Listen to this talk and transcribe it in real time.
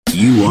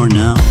You are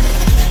now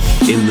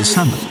in the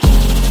salmon.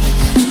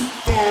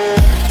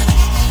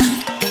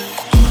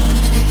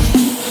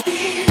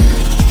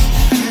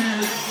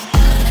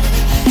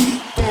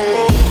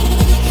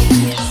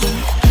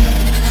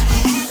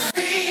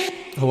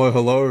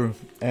 Hello,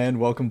 and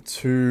welcome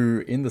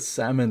to In The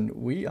Salmon.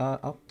 We are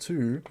up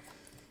to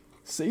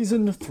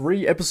Season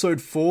 3,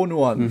 Episode 4,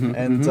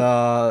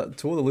 Nuwan.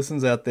 To all the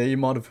listeners out there, you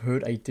might have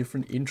heard a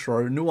different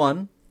intro.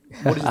 Nuwan,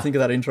 what did you think of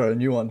that intro, a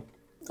new one?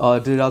 Oh,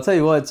 dude, I'll tell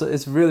you what,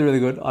 it's really, really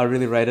good. I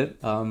really rate it.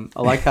 I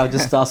like how it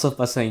just starts off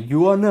by saying,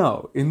 "You are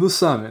now in the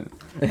salmon."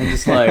 And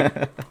just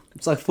like,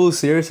 it's like full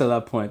serious at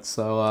that point.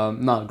 So,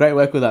 no, great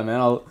work with that, man.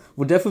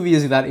 We'll definitely be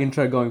using that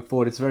intro going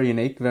forward. It's very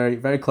unique, very,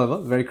 very clever,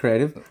 very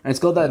creative. And it's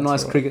got that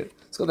cricket.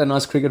 It's got that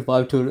nice cricket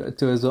vibe to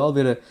it as well.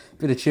 A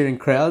bit of cheering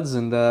crowds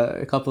and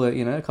a couple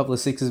of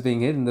sixes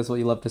being hit, and that's what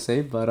you love to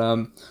see. But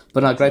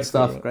no, great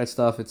stuff, great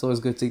stuff. It's always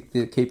good to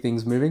keep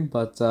things moving.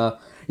 But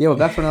yeah, we're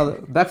back for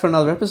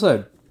another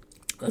episode.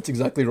 That's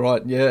exactly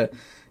right. Yeah,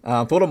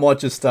 thought I might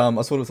just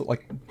I sort of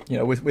like, you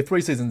know, we're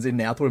 3 seasons in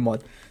now. Thought we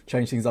might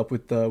change things up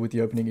with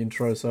the opening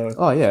intro. So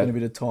spend a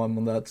bit of time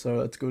on that. So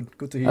it's good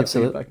to hear your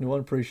feedback, Nuwan.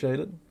 Appreciate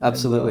it.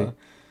 Absolutely. And,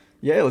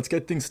 yeah, let's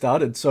get things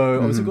started. So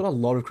obviously we've got a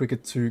lot of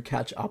cricket to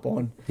catch up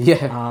on.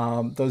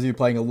 Yeah. Those of you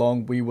playing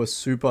along, we were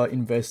super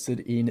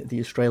invested in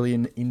the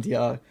Australian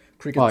India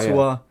cricket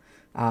tour.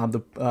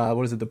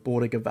 The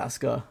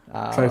Border-Gavaskar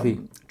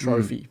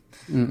trophy.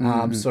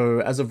 So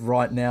as of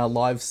right now,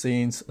 live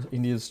scenes,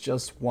 India's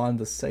just won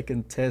the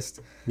second test.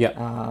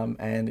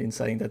 And in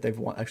saying that they've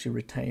actually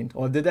retained,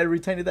 or did they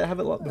retain? Did they have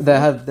it like before?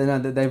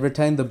 They've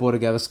retained the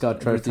Border-Gavaskar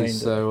trophy.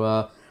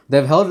 So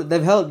they've held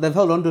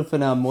on to it for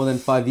now more than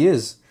 5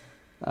 years.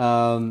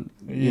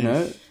 You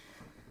know,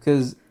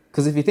 because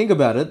if you think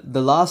about it,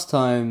 the last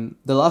time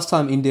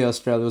India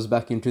Australia was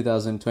back in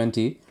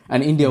 2020,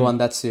 and India won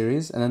that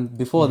series, and then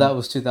before that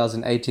was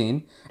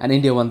 2018, and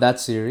India won that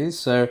series.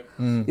 So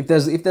if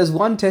there's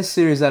one test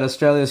series that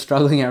Australia is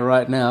struggling at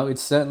right now,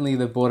 it's certainly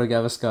the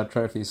Border-Gavaskar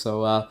trophy.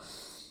 So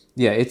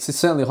it's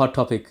certainly a hot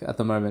topic at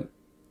the moment.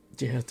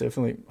 Yeah,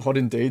 definitely hot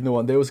indeed. No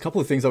one. There was a couple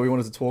of things that we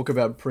wanted to talk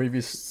about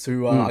previous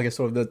to I guess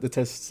sort of the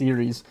test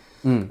series.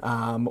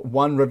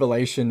 One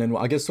revelation, and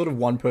I guess sort of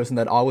one person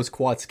that I was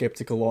quite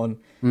skeptical on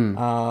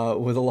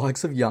were the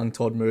likes of young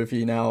Todd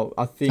Murphy. Now,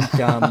 I think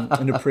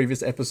in a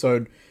previous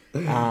episode,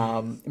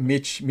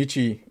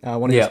 Mitchie,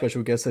 one of your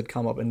special guests, had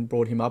come up and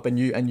brought him up, and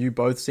you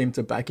both seemed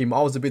to back him.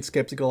 I was a bit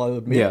skeptical, I'll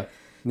admit.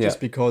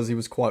 Just because he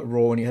was quite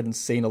raw and he hadn't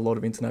seen a lot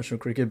of international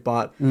cricket,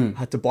 but I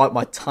had to bite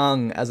my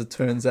tongue, as it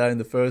turns out, in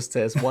the first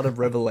test. What a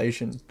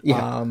revelation.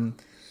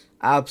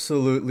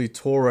 Absolutely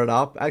tore it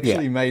up.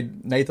 Actually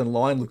made Nathan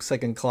Lyon look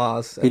second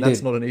class, and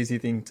that's not an easy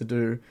thing to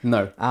do.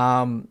 No.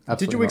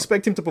 Did you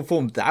expect him to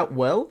perform that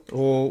well?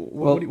 Or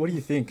what do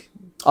you think?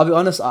 I'll be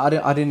honest, I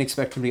didn't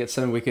expect him to get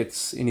 7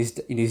 wickets in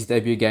his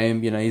debut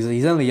game. You know,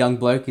 he's only a young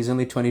bloke. He's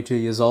only 22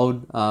 years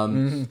old.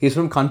 He's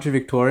from country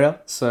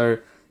Victoria, so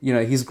you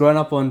know, he's grown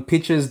up on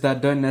pitches that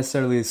don't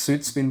necessarily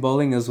suit spin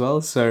bowling as well.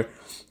 So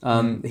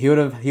he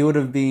would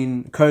have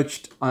been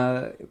coached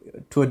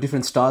to a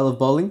different style of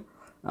bowling.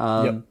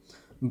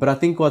 But I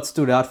think what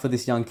stood out for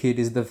this young kid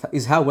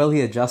is how well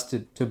he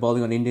adjusted to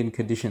bowling on Indian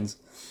conditions,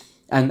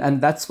 and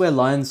that's where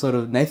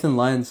Nathan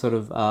Lyon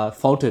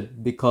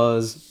faltered,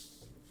 because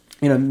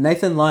you know,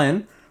 Nathan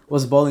Lyon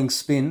was bowling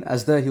spin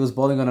as though he was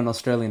bowling on an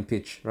Australian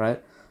pitch,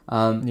 right?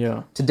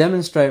 To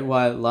demonstrate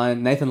why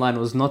Nathan Lyon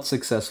was not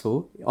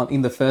successful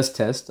in the first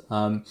test,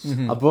 I've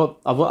got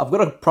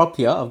a prop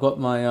here. I've got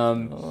my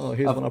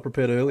here's one I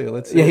prepared earlier.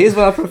 Let's see. Yeah, here's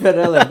what I prepared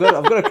earlier. I've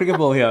got a cricket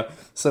ball here.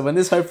 So when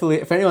this,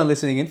 hopefully, if anyone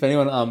listening in, if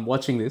anyone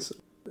watching this,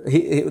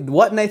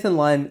 what Nathan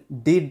Lyon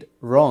did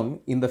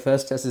wrong in the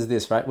first test is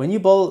this, right? When you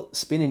bowl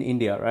spin in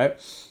India, right,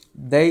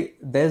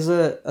 there's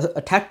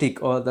a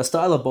tactic or the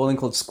style of bowling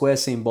called square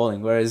seam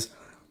bowling. Whereas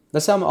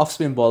let's say I'm an off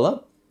spin bowler,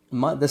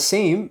 the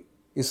seam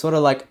is sort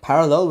of like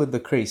parallel with the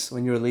crease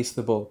when you release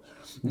the ball.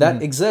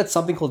 That exerts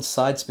something called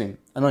side spin.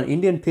 And on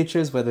Indian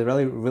pitches where they're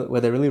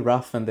really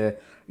rough and they're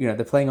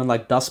playing on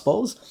like dust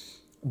bowls,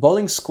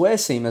 bowling square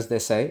seam, as they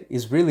say,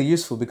 is really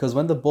useful, because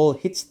when the ball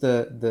hits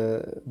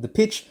the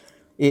pitch,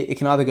 it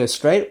can either go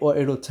straight or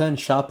it'll turn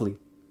sharply.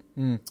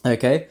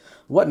 Okay.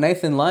 What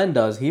Nathan Lyon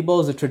does, he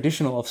bowls a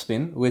traditional off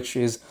spin, which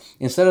is,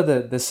 instead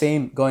of the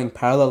seam going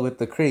parallel with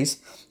the crease,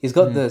 he's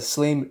got the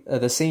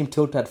seam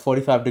tilt at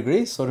 45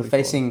 degrees, sort of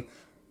facing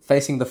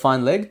the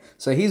fine leg.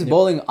 So he's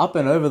bowling up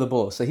and over the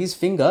ball. So his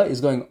finger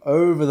is going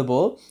over the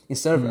ball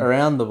instead of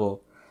around the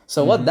ball.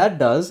 So what that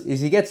does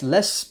is he gets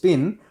less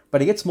spin,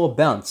 but he gets more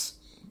bounce.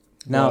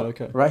 Now,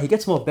 he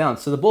gets more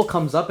bounce. So the ball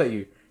comes up at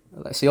you.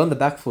 So you're on the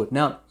back foot.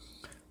 Now,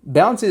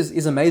 bounce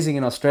is amazing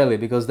in Australia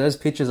because those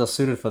pitches are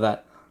suited for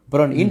that.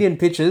 But on Indian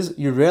pitches,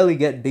 you rarely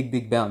get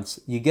big bounce.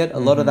 You get a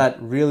lot of that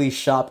really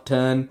sharp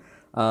turn,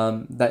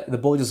 that the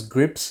ball just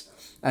grips.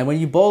 And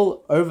when you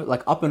bowl over,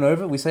 like up and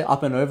over, we say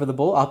up and over the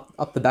ball,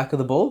 up the back of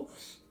the ball,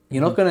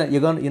 you're not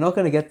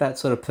gonna get that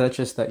sort of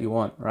purchase that you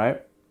want,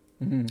 right?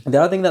 The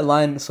other thing that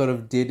Lyon sort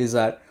of did is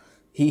that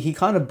he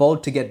kind of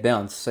bowled to get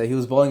bounce. So he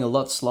was bowling a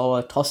lot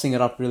slower, tossing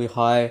it up really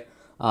high.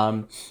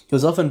 He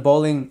was often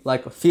bowling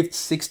like a 5th,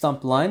 6th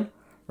stump line,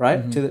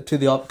 right, to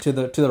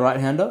the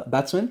right-hander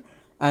batsman.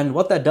 And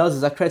what that does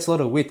is that creates a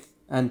lot of width.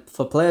 And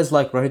for players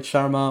like Rohit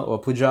Sharma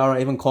or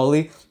Pujara, even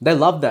Kohli, they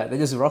love that. They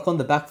just rock on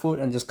the back foot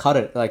and just cut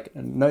it. Like,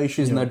 no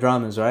issues, no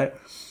dramas, right?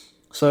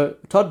 So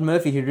Todd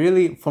Murphy, he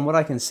really, from what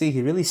I can see,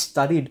 he really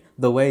studied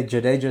the way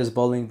Jadeja is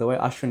bowling, the way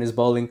Ashwin is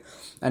bowling,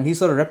 and he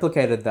sort of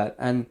replicated that.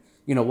 And,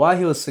 why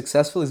he was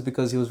successful is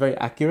because he was very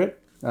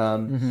accurate.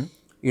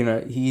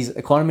 His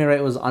economy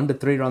rate was under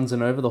 3 runs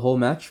and over the whole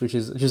match, which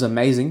is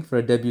amazing for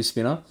a debut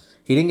spinner.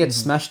 He didn't get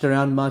smashed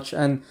around much,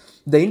 and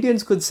the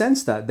Indians could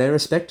sense that. They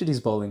respected his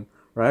bowling,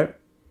 right?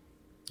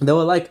 They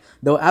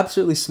were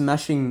absolutely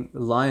smashing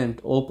line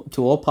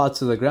to all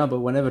parts of the ground, but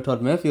whenever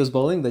Todd Murphy was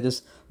bowling, they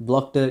just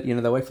blocked it.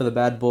 They wait for the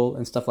bad ball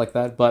and stuff like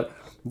that. But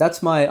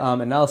that's my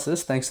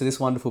analysis, thanks to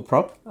this wonderful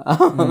prop,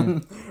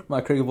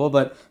 my cricket ball.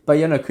 But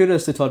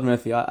kudos to Todd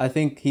Murphy. I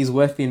think he's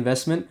worth the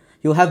investment.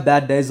 He'll have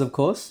bad days, of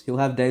course. He'll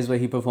have days where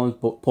he performs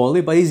poorly,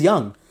 but he's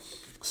young,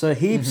 so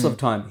heaps of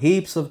time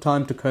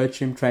to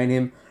coach him, train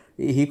him.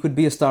 He could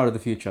be a star of the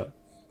future,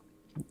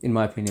 in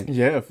my opinion.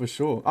 Yeah, for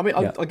sure. I mean,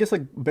 I guess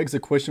begs the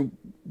question,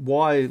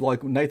 why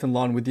Nathan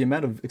Lyon, with the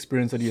amount of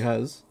experience that he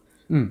has,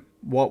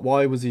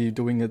 why was he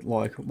doing it?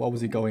 Why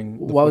was he going?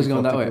 Why was he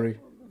going that way?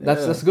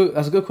 That's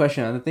a good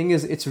question. And the thing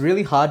is, it's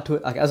really hard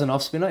to, as an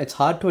off spinner, it's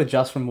hard to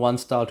adjust from one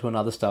style to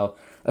another style.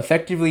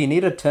 Effectively, you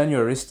need to turn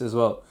your wrist as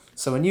well.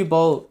 So when you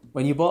bowl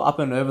up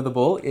and over the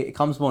ball, it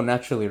comes more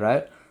naturally,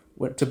 right?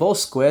 To bowl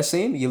square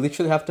seam, you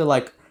literally have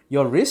to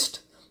your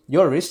wrist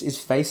is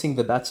facing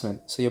the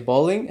batsman. So you're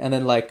bowling and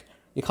then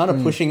you're kind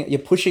of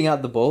pushing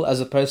out the ball as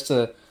opposed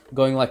to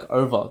going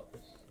over,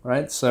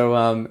 right?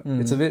 So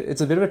it's a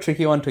bit of a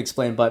tricky one to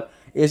explain, but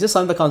it's just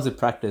something that comes with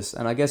practice.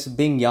 And I guess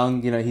being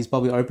young, he's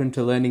probably open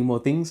to learning more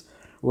things,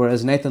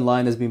 whereas Nathan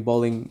Lyon has been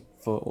bowling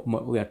for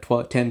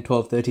 10,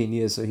 12, 13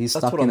 years, so he's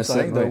stuck in a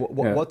certain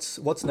way.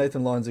 What's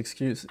Nathan Lyon's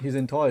excuse? His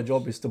entire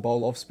job is to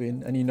bowl off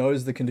spin, and he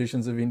knows the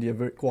conditions of India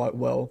quite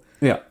well.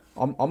 Yeah.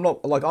 I'm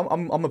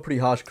a pretty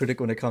harsh critic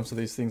when it comes to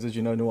these things, as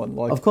you know,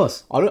 Nuwan. Of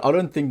course. I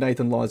don't think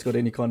Nathan Lyon's got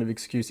any kind of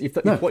excuse. If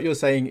what you're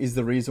saying is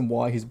the reason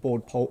why he's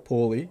bowled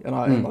poorly, and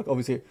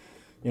obviously,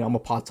 I'm a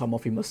part-time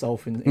offie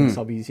myself in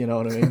subbies, you know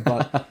what I mean?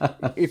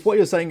 But if what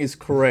you're saying is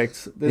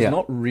correct, there's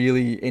not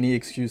really any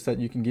excuse that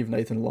you can give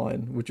Nathan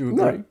Lyon. Would you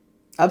agree? No.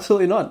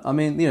 Absolutely not. I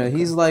mean,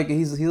 he's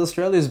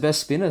Australia's best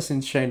spinner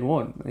since Shane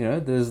Warne.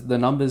 There's the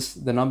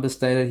numbers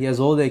stated. He has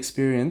all the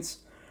experience.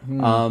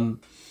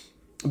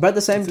 But at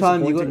the same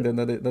time, you got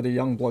that a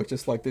young bloke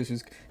just like this,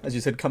 who's, as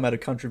you said, come out of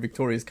country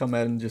Victoria's, come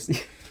out and just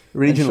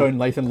and shown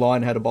Nathan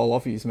Lyon how to bowl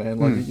offies, man.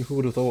 Who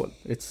would have thought?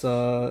 It's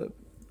an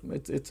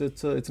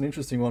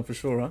interesting one for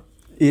sure, huh?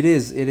 It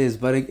is,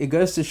 but it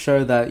goes to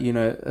show that,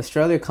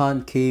 Australia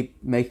can't keep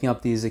making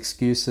up these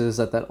excuses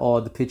that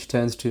the pitch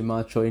turns too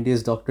much or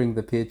India's doctoring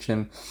the pitch,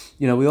 and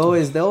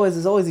there's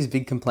always these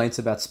big complaints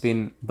about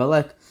spin.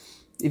 But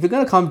if you're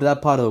gonna come to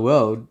that part of the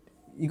world,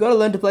 you got to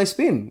learn to play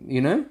spin.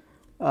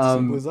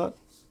 Simple as that.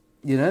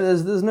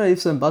 There's no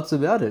ifs and buts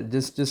about it.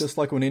 Just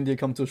like when India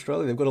come to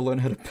Australia, they've got to learn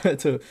how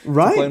to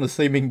play on a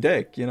seaming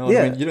deck. I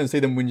mean, you don't see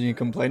them whinging and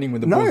complaining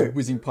when the ball's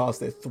whizzing past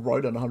their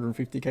throat at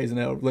 150 k's an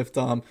hour left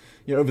arm,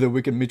 over the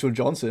wicket, Mitchell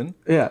Johnson.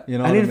 Yeah,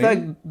 and in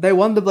fact, they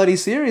won the bloody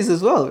series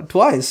as well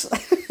twice.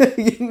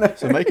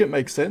 So make it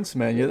make sense,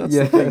 man. Yeah, that's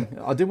the thing.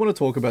 I did want to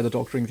talk about the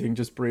doctoring thing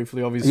just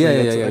briefly. Obviously,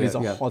 that is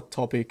a hot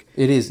topic.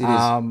 It is.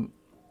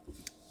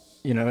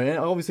 And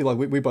obviously,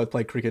 we both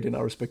play cricket in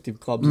our respective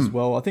clubs as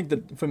well. I think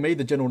that for me,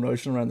 the general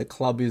notion around the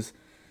club is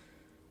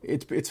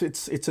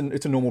it's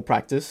a normal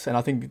practice, and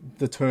I think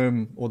the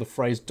term or the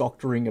phrase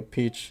 "doctoring a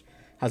pitch"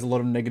 has a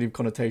lot of negative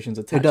connotations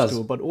attached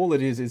to it. But all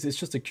it is it's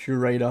just a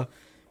curator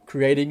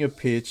creating a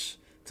pitch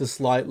to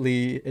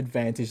slightly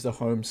advantage the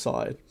home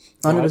side.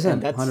 100%.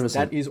 And 100%.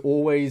 That is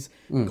always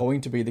going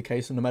to be the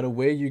case, no matter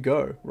where you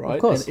go, right?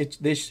 Of course.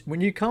 And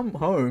when you come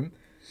home,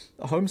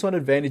 a home side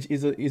advantage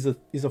is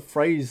a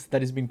phrase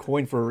that has been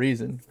coined for a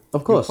reason.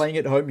 Of course. You're playing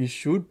at home, you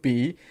should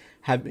be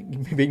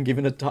being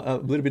given a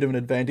little bit of an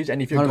advantage.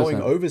 And if you're 100%.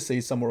 going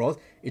overseas somewhere else,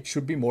 it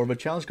should be more of a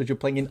challenge because you're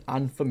playing in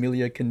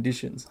unfamiliar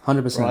conditions.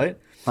 100%. Right?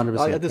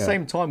 100%. At the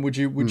same time, would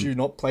you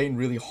not play in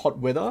really hot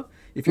weather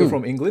if you're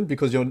from England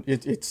because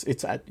it's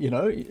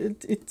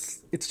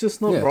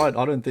just not right,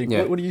 I don't think.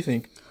 What do you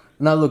think?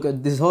 Now look,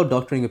 this whole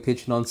doctoring a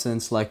pitch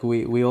nonsense,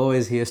 we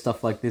always hear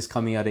stuff like this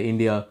coming out of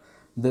India.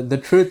 The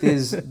truth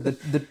is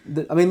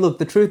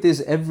the truth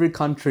is every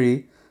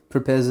country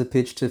prepares a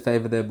pitch to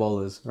favour their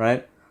bowlers,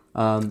 right?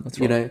 That's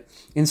right.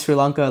 In Sri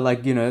Lanka,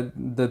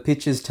 the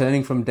pitch is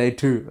turning from day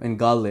 2 in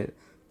Galle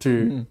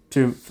to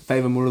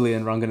favour Murali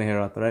and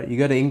Ranganahera, right? You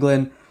go to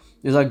England,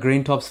 there's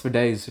green tops for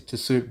days to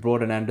suit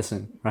Broad and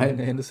Anderson, right?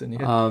 Anderson,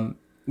 yeah.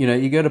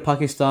 You go to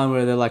Pakistan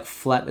where they're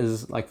flat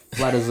as a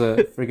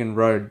friggin'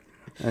 road.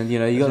 And you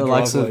got the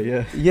likes of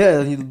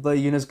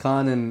Yunus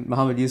Khan and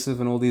Muhammad Yusuf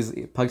and all these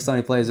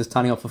Pakistani players just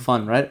turning up for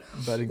fun, right?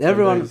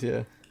 Everyone's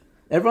going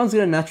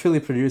to naturally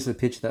produce a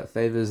pitch that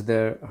favours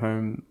their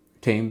home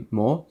team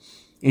more.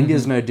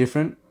 India's no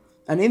different.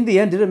 And in the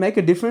end, did it make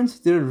a difference?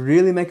 Did it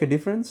really make a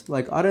difference?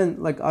 I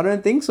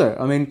don't think so.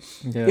 I mean,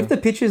 if the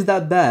pitch is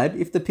that bad,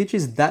 if the pitch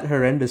is that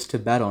horrendous to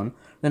bat on,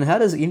 then how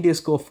does India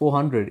score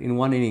 400 in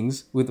one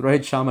innings with Rohit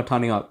Sharma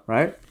turning up,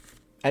 right?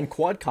 And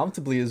quite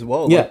comfortably as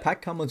well. Yeah. Like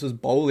Pat Cummins was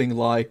bowling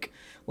like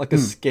a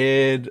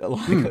scared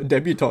a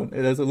debutant.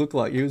 It doesn't look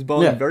like he was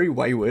bowling very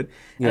wayward.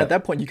 And at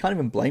that point, you can't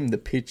even blame the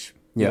pitch.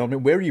 You know what I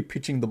mean? Where are you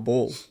pitching the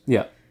ball?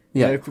 Yeah.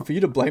 You know, for you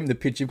to blame the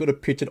pitch, you've got to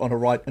pitch it on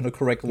a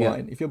correct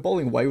line. If you're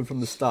bowling wayward from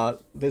the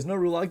start, there's no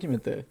real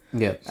argument there.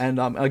 Yeah. And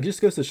it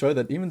just goes to show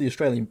that even the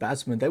Australian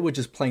batsmen, they were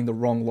just playing the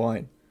wrong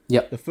line.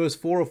 Yeah. The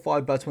first 4 or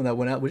 5 batsmen that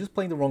went out were just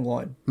playing the wrong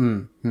line.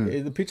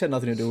 The pitch had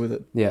nothing to do with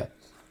it. Yeah.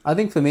 I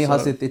think for me,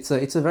 Hasith,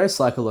 it's a very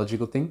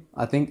psychological thing.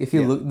 I think if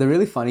you look, the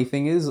really funny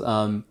thing is,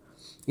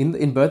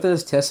 in both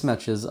those test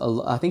matches,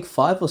 I think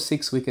 5 or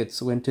 6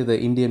 wickets went to the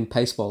Indian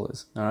pace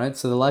bowlers. All right.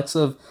 So the likes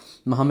of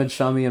Mohammad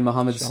Shami and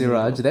Mohammad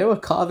Siraj, they were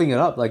carving it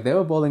up. Like they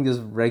were bowling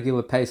just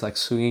regular pace, like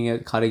swinging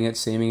it, cutting it,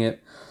 seaming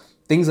it.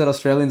 Things that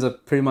Australians are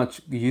pretty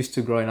much used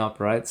to growing up,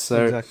 right?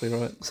 So exactly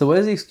right. So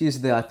where's the excuse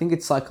there? I think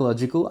it's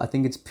psychological. I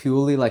think it's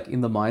purely like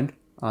in the mind.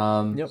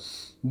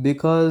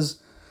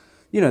 Because,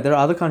 you know, there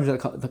are other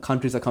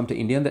countries that come to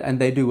India and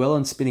they do well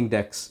on spinning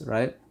decks,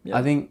 right? Yeah,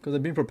 I think because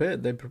they've been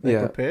prepared. They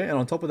prepare, and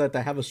on top of that,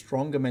 they have a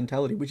stronger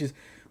mentality, which is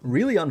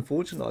really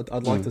unfortunate.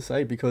 I'd like to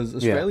say, because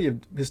Australia have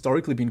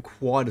historically been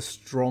quite a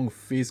strong,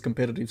 fierce,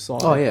 competitive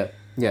side. Oh yeah.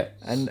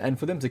 And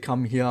for them to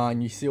come here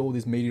and you see all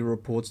these media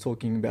reports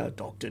talking about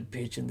doctored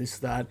pitch and this,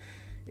 that,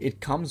 it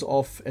comes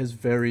off as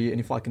very, and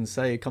if I can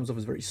say, it comes off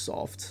as very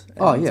soft.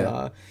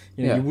 And,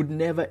 you would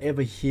never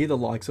ever hear the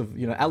likes of,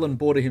 Alan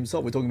Border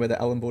himself. We're talking about the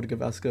Alan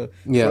Border-Gavaskar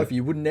Trophy.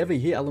 You would never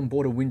hear Alan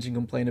Border whinge and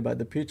complain about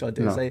the pitch, I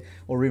dare say,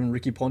 or even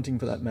Ricky Ponting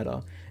for that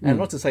matter. And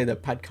not to say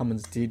that Pat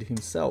Cummins did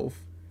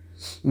himself,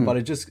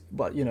 but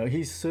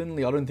he's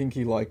certainly, I don't think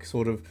he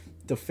sort of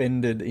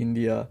defended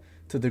India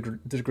to the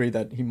degree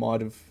that he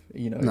might have,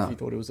 if he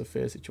thought it was a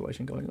fair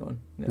situation going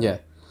on. Yeah.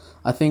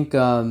 I think,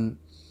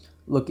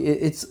 look,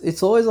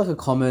 it's always like a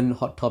common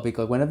hot topic.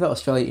 Like whenever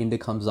Australia-India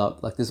comes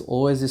up, like there's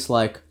always this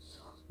like,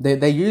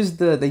 they use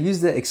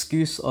the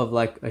excuse of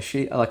like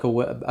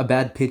a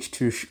bad pitch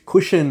to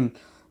cushion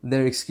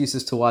their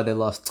excuses to why they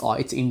lost. Oh,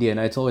 it's India.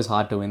 No, it's always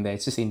hard to win there.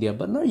 It's just India.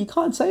 But no, you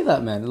can't say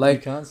that, man. Like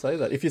you can't say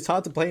that. If it's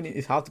hard to play in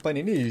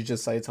India, you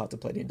just say it's hard to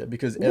play in India,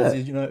 because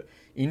as you know,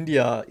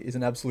 India is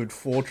an absolute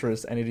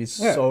fortress, and it is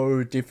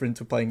so different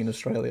to playing in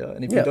Australia.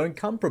 And if you don't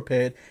come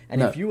prepared,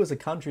 and if you as a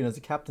country and as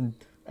a captain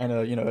and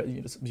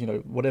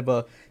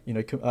whatever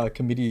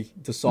committee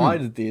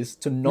decided this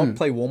to not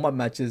play warm-up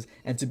matches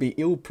and to be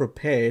ill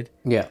prepared,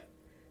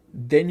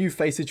 then you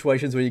face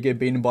situations where you get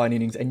beaten by an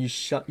innings, and you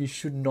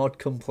should not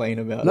complain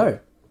about it. No,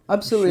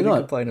 absolutely not.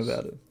 Complain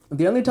about it.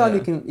 The only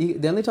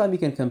time you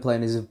can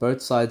complain is if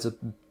both sides are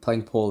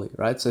playing poorly,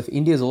 right? So if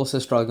India's also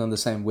struggling on the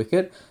same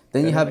wicket,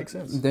 then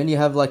you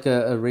have like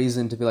a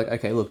reason to be like,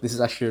 okay, look, this is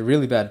actually a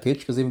really bad pitch,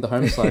 because even the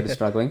home side is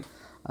struggling.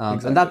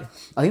 Exactly. And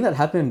I think that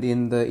happened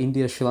in the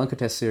India-Sri Lanka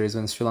Test series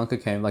when Sri Lanka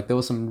came. Like there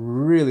were some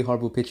really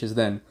horrible pitches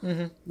then.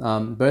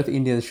 Both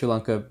India and Sri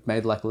Lanka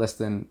made like less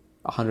than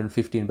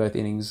 150 in both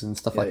innings and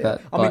stuff like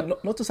that. I mean,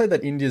 not to say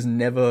that India's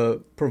never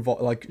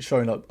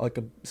shown up like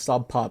a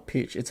subpar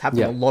pitch. It's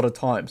happened a lot of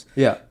times.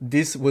 Yeah,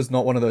 this was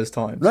not one of those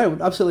times. No,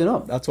 absolutely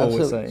not. That's all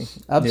we're saying.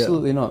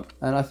 Absolutely not.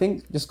 And I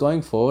think just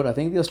going forward, I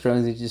think the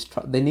Australians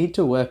they need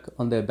to work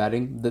on their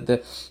batting.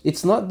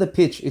 It's not the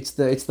pitch. It's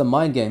the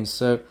mind games.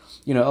 So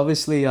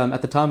obviously,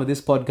 at the time of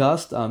this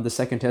podcast, the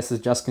second test has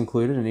just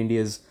concluded and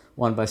India's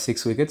won by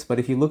 6 wickets. But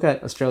if you look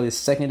at Australia's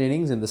second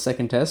innings in the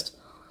second test,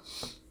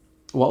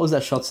 what was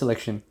that shot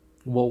selection?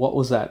 What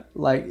was that?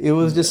 Like, it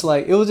was just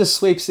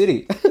sweep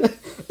city.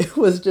 It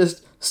was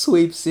just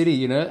sweep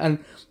city,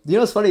 And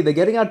what's funny? They're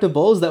getting out to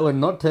balls that were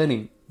not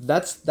turning.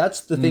 That's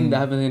the thing that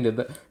happened in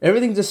India.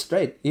 Everything's just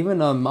straight. Even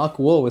Mark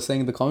Waugh was saying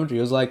in the commentary,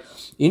 it was like,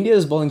 India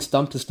is bowling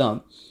stump to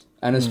stump,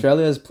 and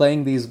Australia is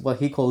playing these, what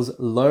he calls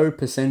low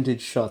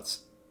percentage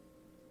shots.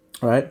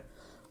 Right?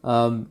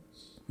 That's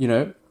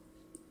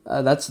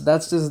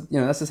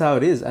just how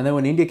it is. And then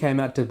when India came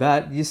out to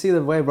bat, you see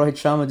the way Rohit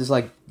Sharma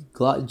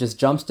just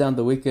jumps down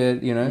the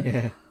wicket,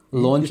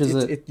 launches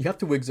it. You have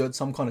to exert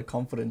some kind of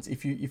confidence.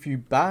 If you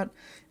bat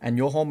and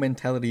your whole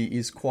mentality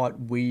is quite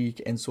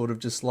weak and sort of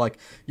just like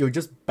you're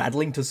just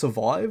battling to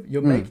survive,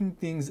 you're making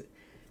things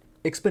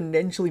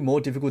exponentially more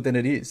difficult than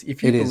it is.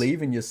 If you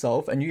believe in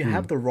yourself and you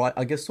have the right,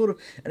 I guess, sort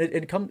of, and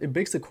it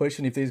begs the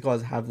question if these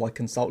guys have like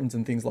consultants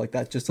and things like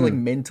that, just to like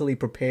mentally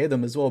prepare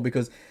them as well,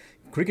 because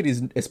cricket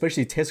is,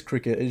 especially Test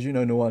cricket, as you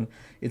know, Nuwan,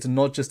 it's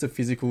not just a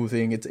physical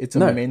thing. It's a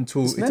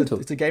mental.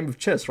 It's a game of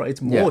chess, right?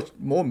 It's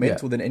more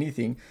mental than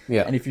anything.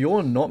 Yeah. And if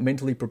you're not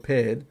mentally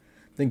prepared,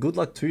 then good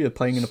luck to you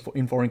playing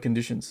in foreign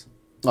conditions.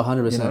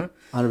 100%.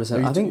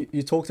 100%. I think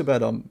you talked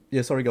about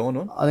sorry, go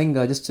on. I think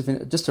just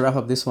to wrap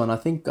up this one, I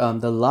think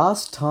the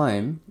last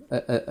time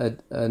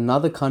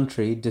another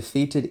country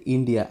defeated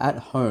India at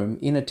home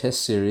in a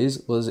Test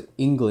series was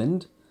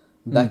England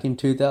back in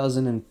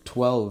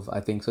 2012, I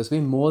think. So it's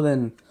been more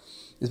than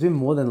it's been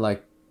more than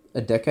like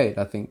a decade,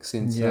 I think,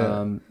 since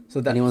so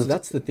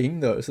that's the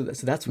thing though. So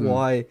that's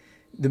why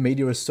the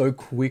media is so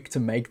quick to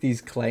make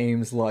these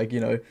claims, like, you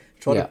know,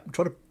 try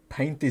to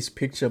paint this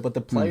picture, but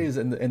the players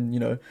and you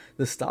know,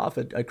 the staff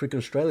at Cricket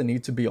Australia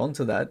need to be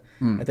onto that,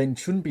 and they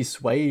shouldn't be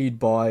swayed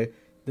by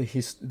the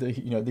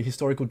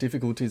historical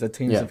difficulties that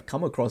teams have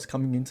come across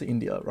coming into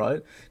India,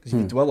 right? Because if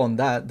you dwell on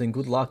that, then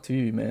good luck to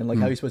you, man. Like,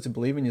 how are you supposed to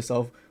believe in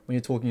yourself when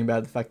you're talking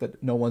about the fact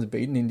that no one's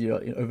beaten India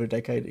in over a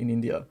decade in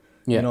India?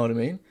 You know what I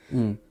mean?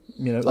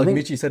 You know, like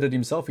Mitchie said it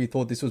himself, he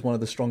thought this was one of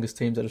the strongest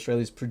teams that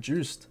Australia's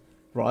produced,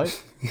 right?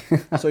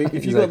 So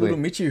if you got little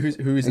Mitchie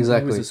who is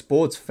a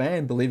sports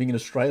fan believing in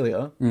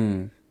Australia,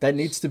 that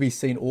needs to be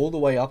seen all the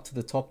way up to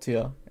the top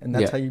tier, and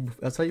that's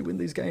how you win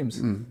these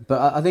games.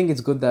 But I think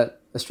it's good that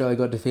Australia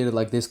got defeated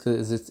like this,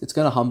 because it's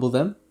going to humble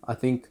them. I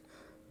think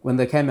when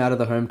they came out of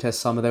the home test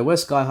summer, they were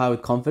sky high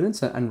with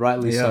confidence, and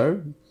rightly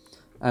so.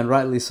 And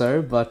rightly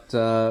so, but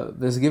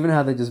there's given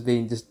how they're just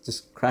being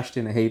just crashed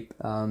in a heap.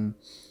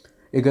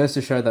 It goes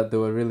to show that they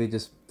were really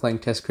just playing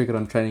Test cricket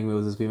on training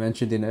wheels, as we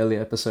mentioned in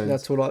earlier episodes.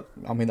 That's what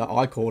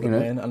I called it,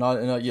 man. And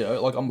I you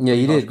know, like, I'm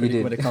you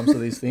did when it comes to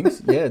these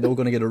things. Yeah, they were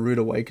going to get a rude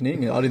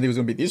awakening. I didn't think it was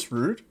going to be this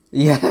rude.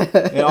 Yeah,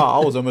 I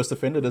was almost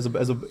offended as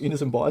a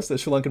innocent bystander,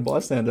 Sri Lankan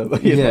bystander.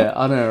 But,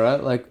 I know,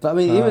 right? Like, but I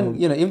mean,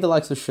 even the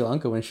likes of Sri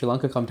Lanka, when Sri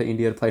Lanka come to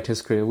India to play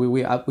Test cricket,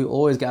 we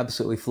always get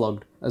absolutely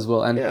flogged as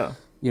well. And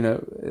you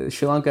know,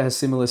 Sri Lanka has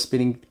similar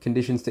spinning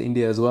conditions to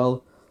India as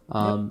well.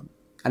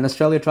 And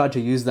Australia tried to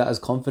use that as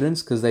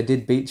confidence, because they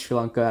did beat Sri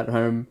Lanka at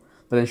home,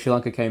 but then Sri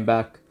Lanka came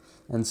back.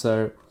 And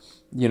so,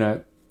 you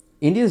know,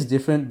 India's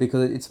different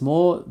because it's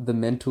more the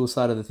mental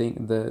side of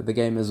the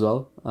game as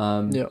well.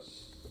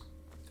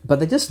 But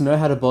they just know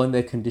how to bowl in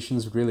their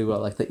conditions really well.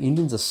 Like, the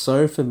Indians are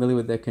so familiar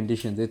with their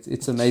conditions.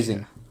 It's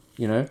amazing,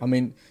 you know? I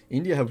mean,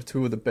 India have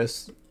two of the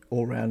best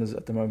all-rounders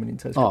at the moment in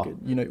Test cricket.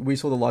 You know, we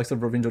saw the likes of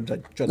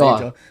Ravindra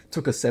Jadeja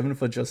took a 7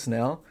 for just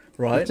now,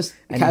 right? Just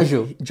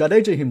casual.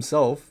 Jadeja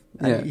himself,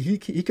 and he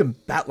can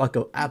bat like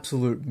an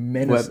absolute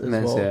menace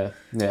as well.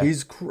 Yeah.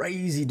 He's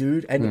crazy,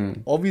 dude.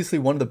 And obviously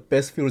one of the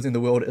best fielders in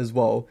the world as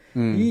well.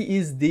 He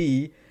is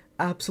the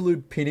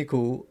absolute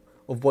pinnacle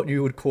of what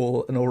you would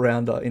call an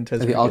all-rounder in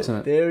Test cricket.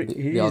 Ultimate.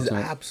 He is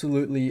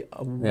absolutely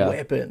a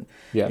weapon.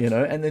 You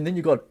know, and then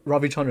you got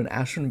Ravichandran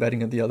Ashwin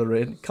batting at the other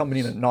end, coming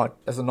in at night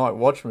as a night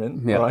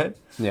watchman, right?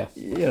 You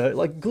know,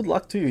 like, good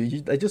luck to you.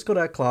 They just got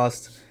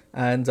outclassed.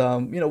 And,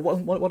 you know, what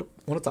I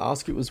wanted to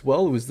ask you as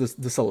well was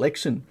the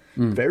selection.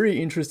 Very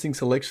interesting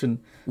selection.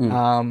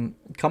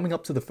 Coming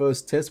up to the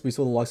first test, we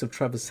saw the likes of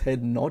Travis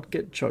Head not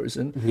get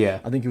chosen.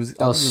 I think he was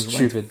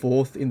ranked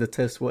 4th in the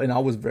test. And I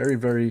was very,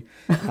 very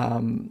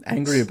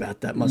angry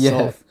about that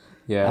myself.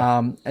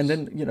 And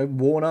then, you know,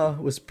 Warner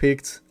was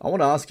picked. I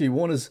want to ask you,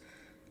 Warner's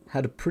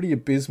had a pretty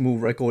abysmal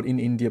record in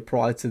India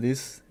prior to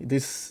this.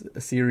 This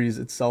series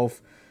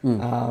itself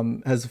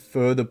has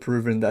further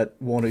proven that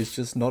Warner is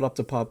just not up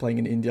to par playing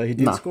in India. He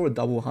did score a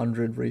double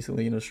 100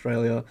 recently in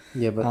Australia,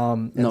 but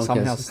and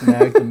somehow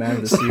snagged the man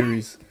of the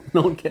series.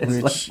 No one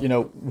cares. Which, you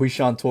know, we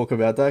shan't talk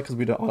about that because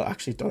I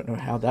actually don't know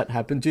how that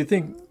happened. Do you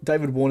think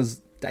David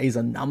Warner's days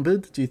are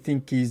numbered? Do you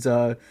think his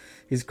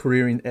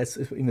career in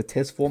the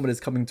Test format is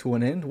coming to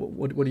an end?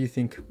 What do you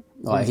think?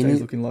 What his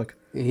days looking like?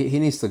 He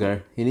needs to go.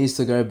 He needs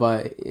to go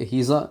by.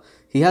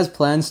 He has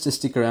plans to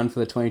stick around for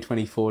the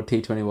 2024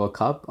 T20 World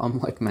Cup. I'm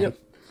like, man.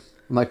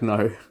 I'm like,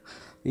 no.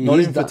 Not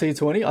even for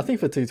T20? I think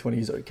for T20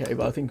 he's okay,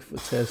 but I think for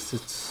Test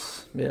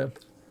it's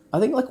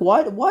I think, like,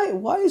 why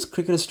is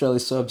Cricket Australia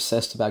so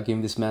obsessed about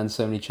giving this man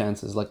so many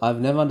chances? Like, I've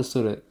never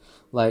understood it.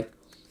 Like,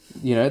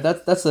 you know,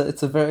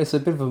 it's a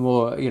bit of a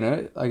more, you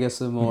know, I guess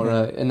a more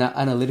an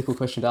analytical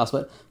question to ask.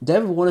 But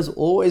David Warner's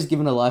always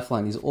given a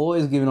lifeline. He's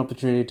always given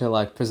opportunity to,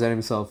 like, present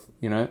himself.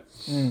 You know,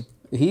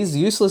 he's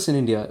useless in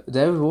India.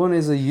 David Warner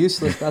is a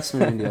useless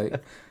batsman in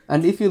India.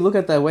 And if you look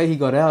at the way he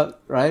got out,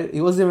 right, he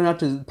wasn't even out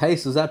to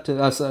pace.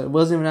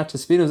 Wasn't even out to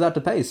spin. It was out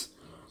to pace.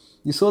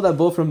 You saw that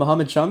ball from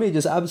Mohammad Shami. He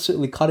just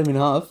absolutely cut him in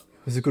half.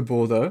 It was a good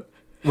ball, though.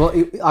 Well,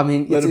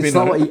 it's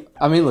not what you...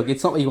 I mean, look,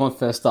 it's not what you want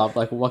first up.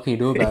 Like, what can you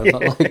do about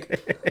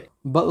it?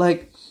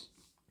 But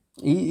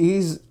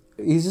he's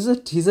a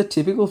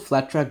typical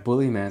flat track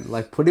bully, man.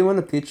 Like, put him on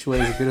a pitch where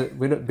there's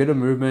a bit of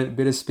movement, a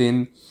bit of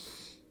spin.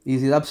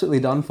 He's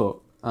absolutely done for.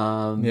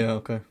 You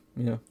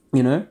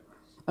know?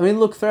 I mean,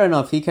 look, fair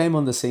enough. He came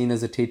on the scene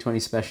as a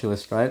T20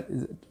 specialist, right?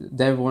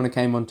 David Warner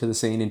came onto the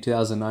scene in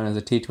 2009 as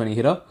a T20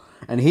 hitter,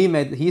 and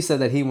he said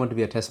that he wanted to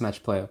be a Test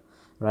match player,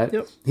 right?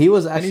 Yep. He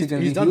was actually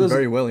he's done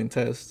very well in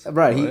Tests,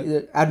 right?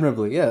 He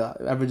admirably,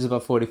 averages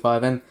about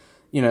 45, and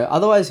you know,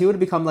 otherwise he would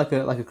have become like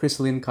a Chris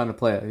Lynn kind of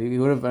player. He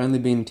would have only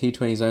been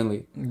T20s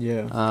only.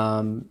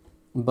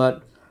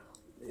 But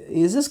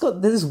he's just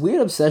got this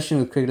weird obsession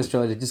with Cricket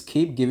Australia to just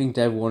keep giving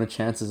Dave Warner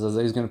chances as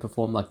though he's going to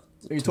perform like.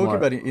 Are you talking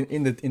about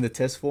in the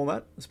Test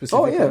format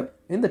specifically? Oh yeah,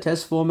 in the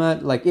Test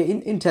format, like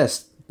in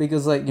Test,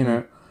 because like you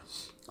know,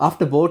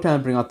 after ball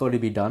tampering, I thought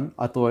he'd be done.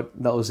 I thought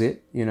that was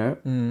it, you know.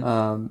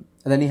 And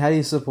then he had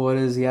his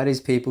supporters, he had his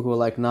people who were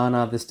like,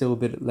 nah, there's still a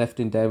bit left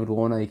in David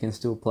Warner. He can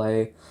still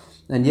play.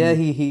 And yeah,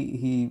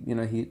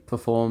 he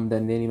performed,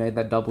 and then he made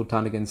that double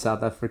ton against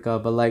South Africa.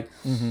 But like,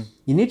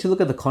 you need to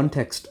look at the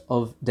context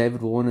of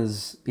David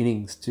Warner's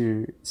innings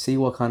to see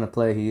what kind of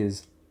player he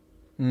is.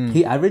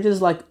 He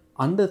averages like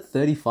under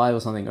 35 or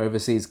something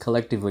overseas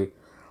collectively.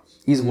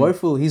 He's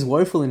woeful. He's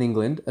woeful in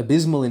England,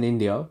 abysmal in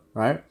India,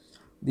 right?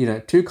 You know,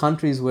 two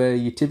countries where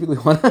you typically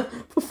want to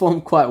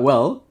perform quite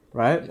well,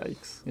 right?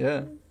 Yikes!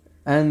 Yeah.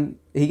 And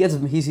he gets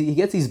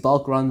these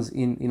bulk runs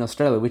in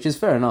Australia, which is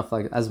fair enough,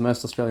 like as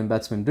most Australian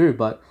batsmen do.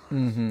 But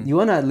you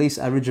want to at least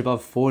average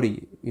above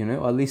 40, you know,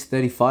 or at least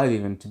 35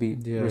 even to be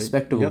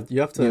respectable.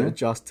 You have to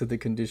adjust to the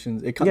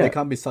conditions. There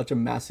can't be such a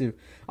massive.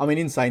 I mean,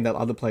 in saying that,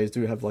 other players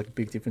do have like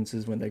big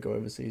differences when they go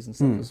overseas and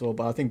stuff as well.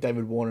 But I think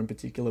David Warner in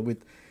particular,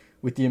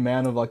 with the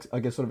amount of like, I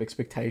guess, sort of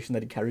expectation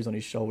that he carries on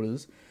his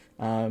shoulders.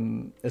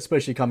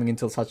 Especially coming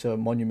into such a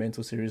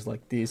monumental series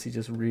like this, he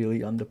just really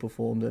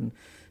underperformed, and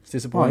it's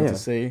disappointing to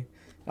see.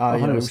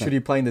 Should he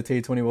play in the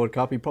T20 World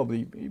Cup? He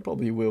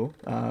probably will.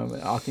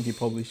 I think he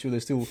probably should.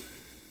 There's still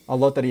a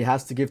lot that he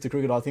has to give to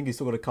cricket. I think he's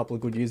still got a couple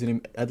of good years in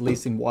him, at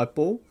least in white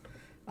ball.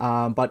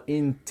 But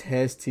in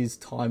Test, his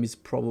time is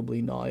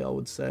probably nigh, I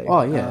would say.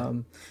 Oh yeah.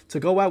 To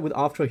go out with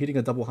after hitting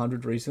a double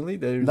 100 recently,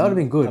 that would have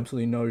been good.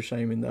 Absolutely no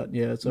shame in that.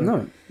 Yeah. So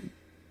no.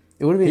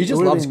 He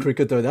just loves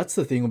cricket, though. That's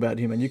the thing about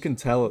him, and you can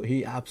tell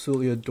he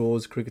absolutely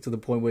adores cricket to the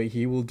point where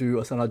he will do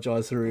a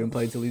Sanjay Surya and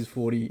play till he's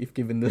 40 if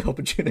given the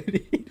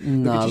opportunity.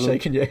 Look at you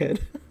shaking your head.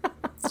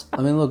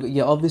 I mean, look,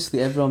 yeah, obviously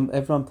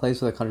everyone plays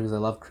for their country because they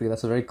love cricket.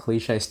 That's a very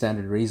cliche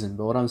standard reason.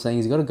 But what I'm saying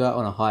is, you got to go out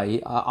on a high.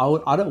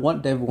 I don't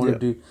want David Warner to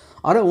do.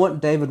 I don't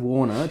want David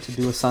Warner to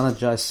do a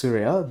Sanjay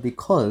Surya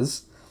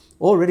because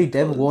already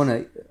David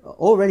Warner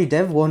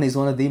is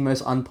one of the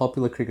most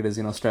unpopular cricketers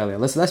in Australia.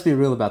 Let's be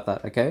real about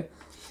that, okay?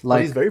 Like,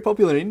 but he's very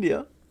popular in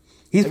India.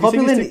 He's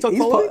popular in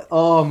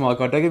oh my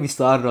god! Don't get me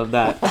started on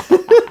that.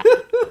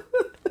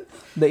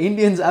 The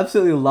Indians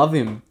absolutely love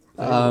him.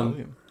 Love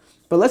him.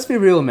 But let's be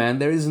real, man.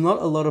 There is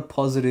not a lot of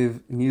positive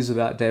news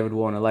about David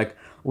Warner. Like,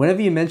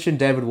 whenever you mention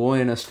David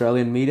Warner in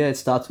Australian media, it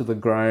starts with a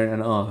groan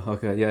and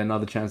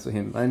another chance for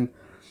him. And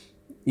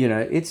you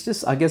know,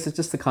 I guess it's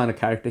just the kind of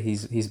character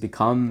he's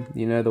become.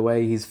 You know, the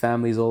way his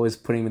family's always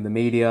putting him in the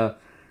media.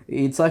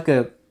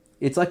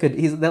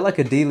 They're like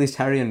a D-list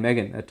Harry and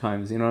Meghan at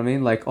times, you know what I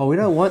mean? Like, oh, we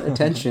don't want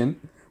attention.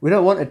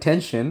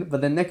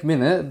 But the next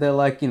minute, they're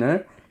like, you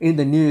know, in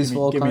the news.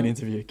 Give me an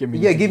interview. Give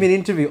me an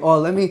interview. Oh,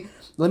 let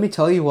me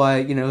tell you why,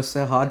 you know, it's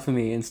so hard for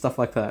me and stuff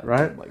like that,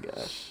 right? Oh my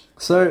gosh.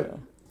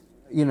 So,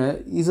 you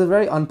know, he's a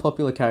very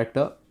unpopular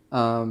character.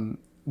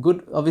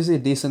 Good, obviously a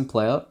decent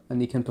player, and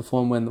he can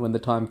perform when the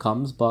time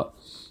comes, but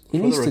he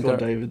needs to go.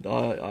 David,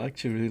 I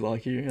actually really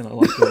like you, and I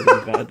like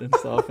your bat and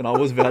stuff. And I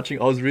was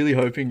really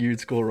hoping you'd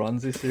score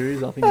runs this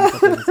series. I think a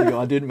couple of weeks ago,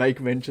 I did make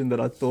mention that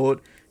I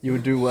thought you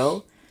would do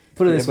well.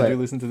 Put it this way. Do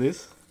listen to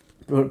this.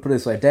 Put it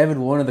this way. David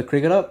Warner, the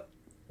cricketer,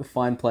 a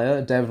fine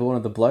player. David Warner,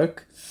 the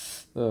bloke,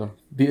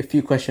 be a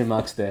few question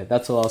marks there.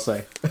 That's all I'll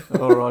say.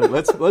 All right,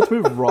 let's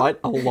move right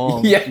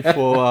along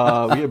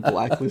before we get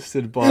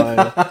blacklisted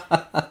by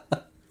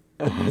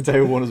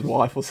David Warner's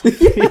wife or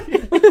something.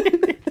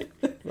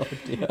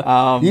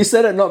 You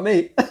said it, not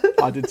me.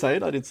 I did say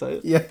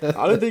it. Yeah.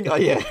 I don't think.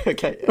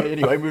 Okay.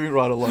 Anyway, moving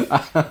right along.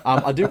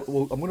 I'm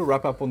going to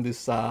wrap up on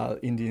this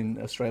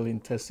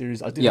Indian-Australian Test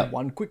series. I did have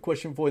one quick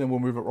question for you, and then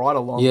we'll move it right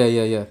along.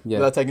 Yeah.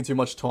 Without taking too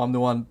much time,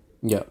 Nuwan.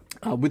 Yeah.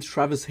 With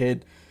Travis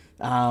Head,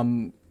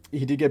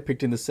 he did get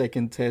picked in the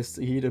second Test.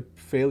 He hit a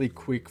fairly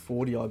quick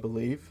 40, I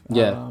believe.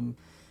 Yeah.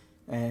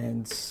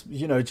 And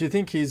you know, do you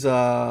think he's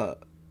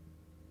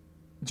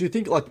Do you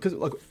think, because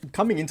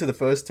coming into the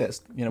first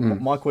Test, you know,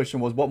 my question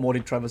was, what more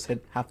did Travis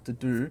Head have to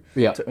do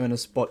to earn a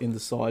spot in the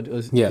side?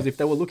 Because if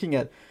they were looking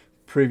at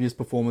previous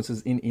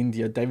performances in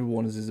India, David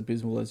Warner's is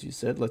abysmal, as you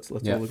said. Let's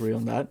all agree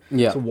on that.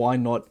 Yeah. So why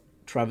not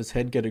Travis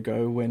Head get a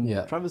go when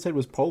Travis Head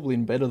was probably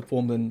in better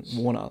form than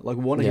Warner? Like,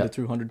 Warner hit a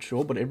 200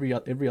 sure, but every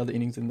other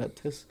innings in that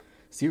Test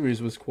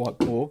series was quite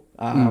poor.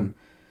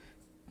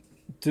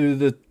 Do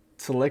the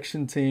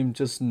selection team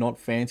just not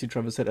fancy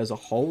Travis Head as a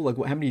whole? Like,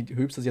 how many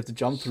hoops does he have to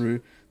jump through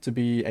to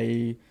be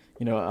a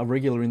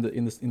regular in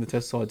the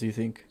Test side, do you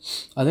think?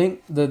 I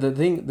think the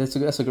thing that's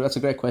a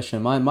great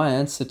question. My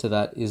answer to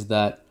that is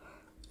that,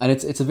 and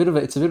it's a bit of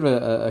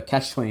a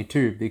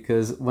catch-22,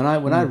 because when I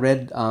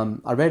read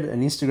an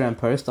Instagram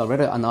post, I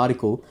read an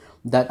article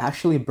that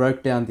actually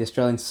broke down the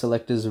Australian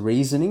selectors'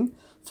 reasoning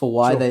for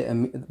why they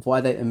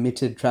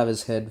omitted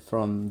Travis Head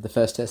from the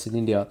first Test in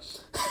India.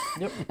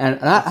 Yep. and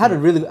I had a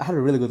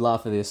really good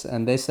laugh at this,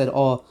 and they said,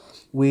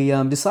 we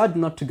decided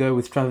not to go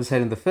with Travis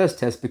Head in the first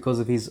Test because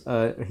of his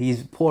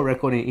poor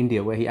record in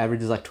India, where he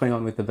averages like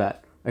 21 with the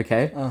bat.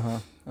 Okay.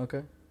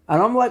 Okay.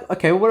 And I'm like,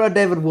 okay, what about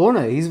David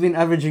Warner? He's been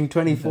averaging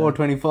 24,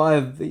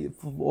 25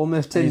 for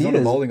almost 10 years. He's not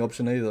a bowling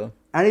option either.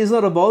 And he's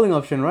not a bowling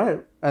option,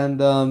 right? And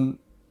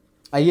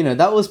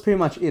that was pretty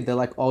much it. They're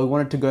like, we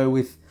wanted to go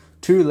with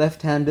two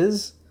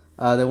left-handers.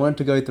 They wanted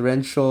to go with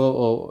Renshaw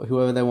or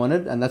whoever they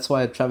wanted, and that's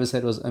why Travis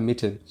Head was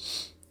omitted.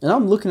 And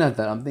I'm looking at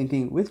that, I'm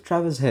thinking, with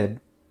Travis Head,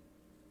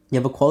 you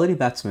have a quality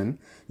batsman.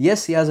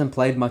 yes, he hasn't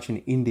played much in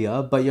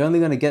India, but you're only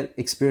going to get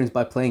experience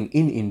by playing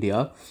in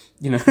India.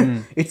 You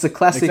know, it's a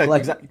classic,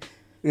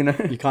 you know,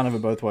 you can't have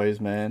it both ways,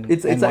 man.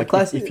 It's like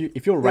classic.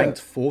 If you're ranked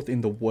fourth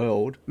in the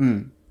world,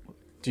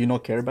 do you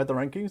not care about the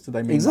rankings? Do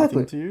they mean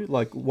nothing to you?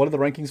 Like, what are the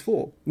rankings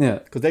for? Yeah,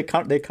 because they're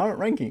current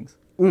rankings.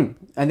 And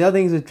the other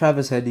thing is with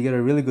Travis Head, you get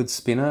a really good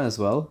spinner as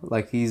well.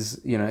 Like he's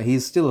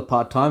still a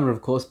part timer,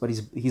 of course, but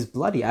he's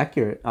bloody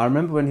accurate. I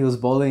remember when he was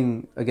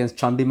bowling against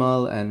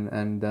Chandimal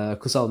and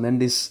Kusal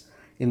Mendis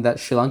in that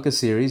Sri Lanka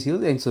series, he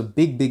was getting some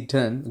big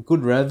turn,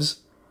 good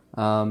revs.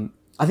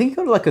 I think he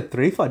got like a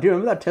 3-5. Do you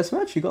remember that Test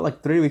match? He got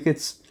like 3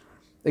 wickets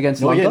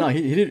against Lanka. Yeah, no,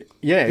 he did.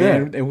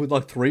 Yeah. It was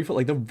like 3 for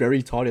like they're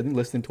very tight. I think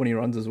less than 20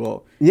 runs as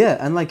well. Yeah,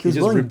 and like he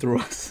just ripped through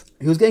us.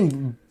 He was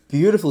getting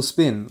beautiful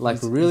spin,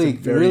 like he's really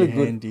good,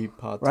 handy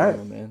part-timer,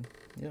 right? Man.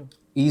 Yeah,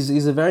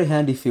 he's a very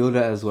handy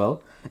fielder as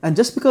well. And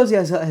just because he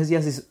has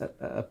this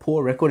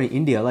poor record in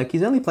India, like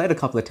he's only played a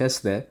couple of tests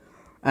there,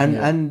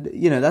 and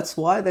you know that's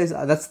why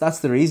that's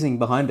the reasoning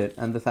behind it,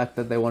 and the fact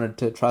that they wanted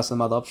to try some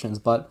other options.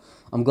 But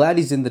I'm glad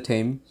he's in the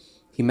team.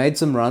 He made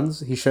some runs.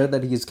 He showed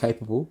that he is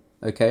capable.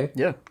 Okay.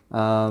 Yeah.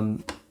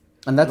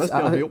 And that's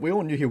we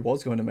all knew he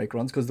was going to make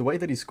runs because the way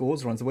that he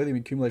scores runs, the way that he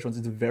accumulates runs,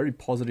 is very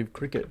positive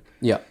cricket.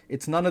 Yeah,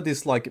 it's none of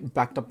this like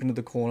backed up into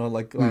the corner,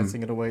 like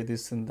glancing it away,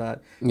 this and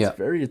that. It's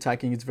very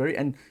attacking. It's very,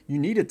 and you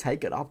need to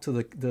take it up to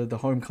the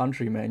home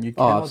country, man. You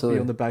cannot be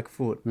on the back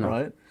foot,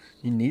 right?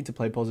 You need to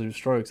play positive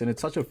strokes, and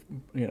it's such a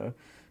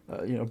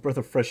breath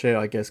of fresh air,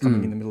 I guess,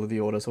 coming in the middle of the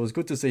order. So it was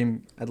good to see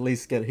him at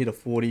least hit a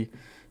 40.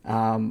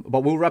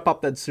 But we'll wrap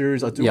up that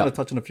series. I do want to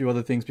touch on a few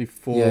other things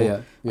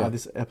before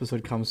this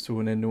episode comes to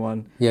an end.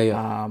 Nuwan.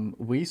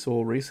 We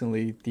saw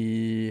recently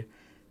the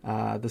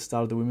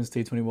start of the Women's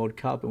T20 World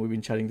Cup, and we've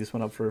been chatting this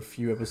one up for a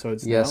few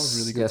episodes now. It was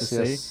really good to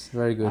see.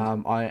 Very good.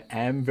 I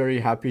am very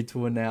happy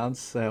to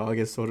announce, I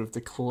guess sort of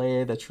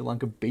declare that Sri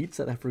Lanka beat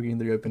South Africa in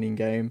the opening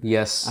game.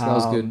 Yes, that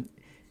was good.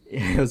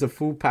 It was a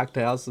full packed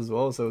house as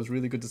well, so it was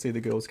really good to see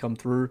the girls come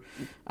through.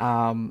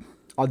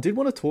 I did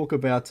want to talk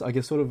about, I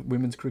guess, sort of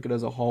women's cricket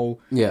as a whole.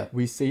 Yeah.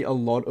 We see a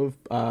lot of,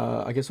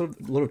 a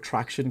lot of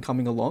traction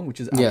coming along, which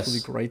is absolutely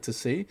great to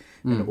see.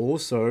 And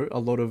also a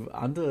lot of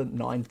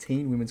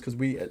under-19 women's, because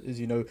we, as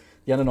you know,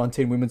 the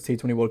under-19 Women's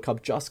T20 World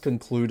Cup just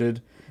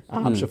concluded.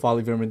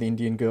 Shafali Verma and the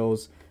Indian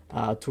girls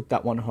took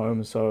that one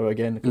home. So,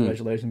 again,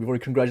 congratulations. We've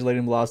already congratulated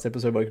them last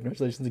episode, but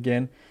congratulations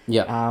again.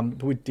 Yeah.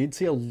 But we did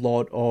see a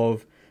lot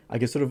of, I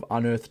guess, sort of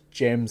unearthed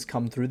gems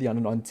come through the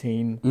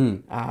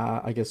under-19,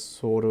 I guess,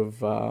 sort of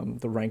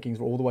the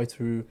rankings all the way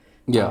to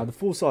the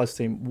full-size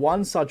team.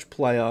 One such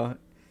player,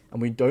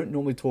 and we don't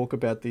normally talk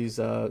about these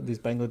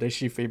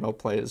Bangladeshi female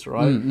players,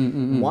 right?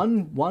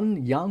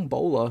 One young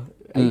bowler,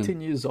 18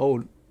 years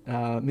old,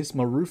 Miss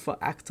Marufa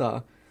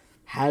Akhtar,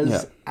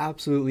 has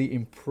absolutely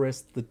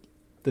impressed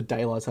the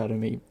daylights out of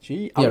me.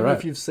 I don't know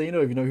if you've seen her,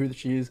 if you know who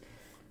she is.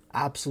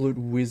 Absolute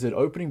wizard.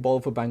 Opening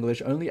bowler for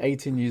Bangladesh, only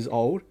 18 years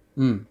old.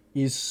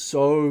 Is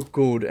so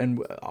good,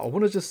 and I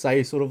want to just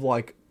say sort of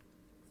like,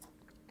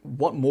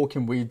 what more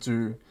can we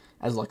do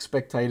as like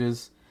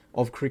spectators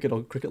of cricket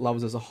or cricket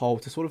lovers as a whole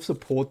to sort of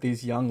support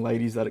these young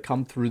ladies that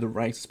come through the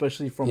ranks,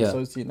 especially from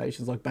associate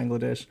nations like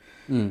Bangladesh.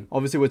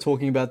 Obviously we're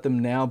talking about them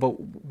now, but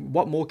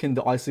what more can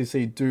the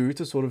ICC do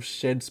to sort of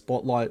shed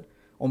spotlight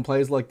on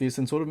players like this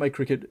and sort of make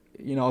cricket,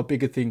 a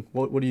bigger thing?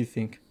 What do you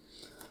think?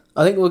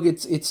 I think, look,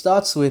 it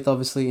starts with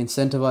obviously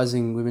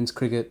incentivizing women's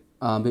cricket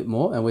a bit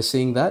more, and we're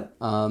seeing that.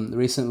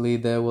 Recently,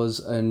 there was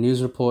a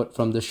news report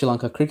from the Sri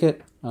Lanka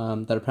cricket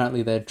that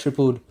apparently they had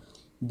tripled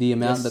the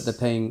amount that they're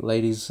paying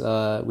ladies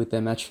with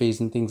their match fees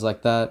and things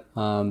like that.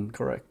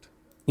 Correct.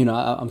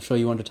 I'm sure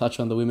you want to touch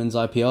on the women's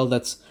IPL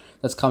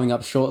that's coming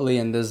up shortly,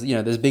 and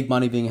there's big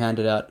money being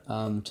handed out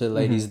to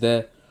ladies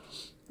there.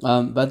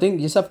 But I think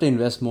you just have to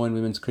invest more in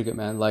women's cricket,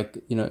 man. Like,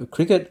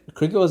 cricket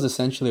was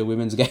essentially a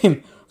women's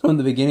game from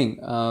the beginning.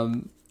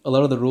 A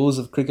lot of the rules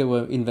of cricket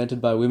were invented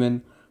by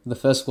women. The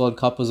first World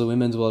Cup was a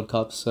women's World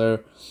Cup,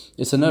 so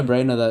it's a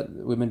no-brainer that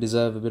women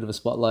deserve a bit of a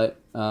spotlight.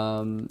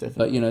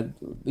 But,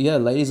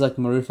 ladies like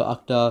Marufa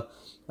Akhtar,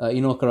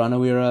 Inoka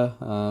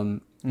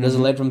Ranawira, there's a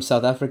lady from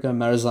South Africa,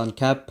 Marizan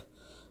Kapp.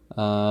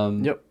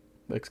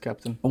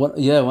 Ex-captain.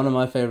 One of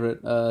my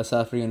favourite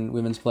South African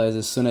women's players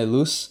is Sune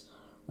Loose.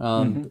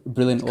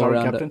 Brilliant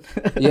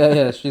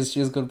all-rounder. She's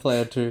a good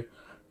player too.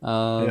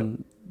 Bisma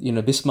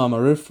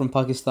Maroof from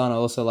Pakistan, I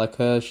also like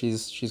her.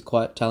 She's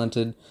quite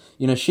talented.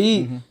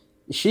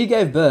 She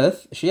gave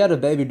birth, she had a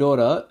baby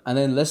daughter, and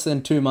then less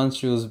than 2 months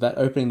she was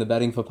opening the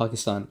batting for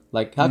Pakistan.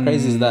 Like, how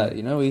crazy is that?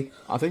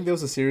 I think there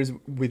was a series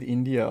with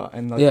India,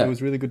 and it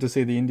was really good to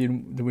see the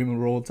women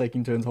were all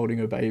taking turns holding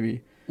her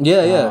baby.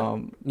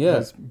 It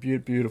was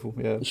beautiful.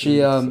 Yeah,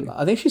 she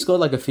I think she scored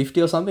like a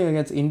 50 or something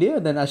against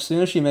India. Then as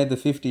soon as she made the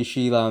 50,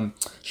 she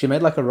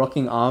made like a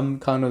rocking arm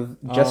kind of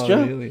gesture.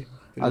 Oh, really?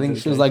 I think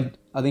she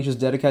was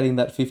dedicating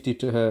that 50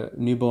 to her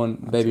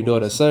newborn baby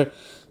daughter.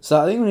 So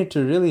I think we need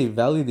to really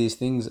value these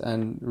things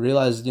and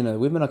realize,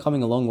 women are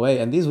coming a long way,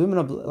 and these women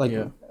are like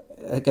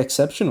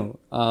exceptional.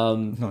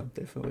 No,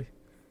 definitely.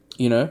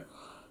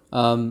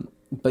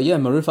 But yeah,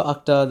 Marufa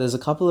Akhtar, there's a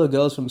couple of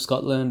girls from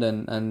Scotland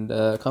and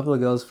a couple of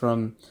girls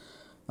from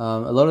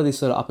a lot of these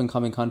sort of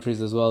up-and-coming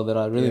countries as well that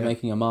are really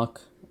making a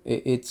mark.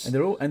 It's and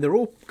they're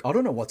all I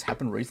don't know what's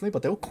happened recently,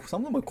 but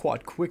some of them are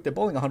quite quick. They're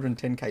bowling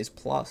 110 Ks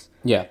plus.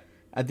 Yeah.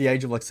 At the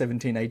age of like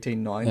 17,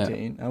 18,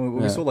 19. Yeah. And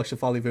we saw like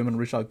Shafali Verma and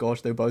Richard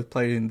Ghosh, they both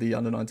played in the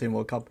Under-19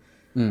 World Cup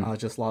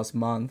just last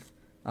month.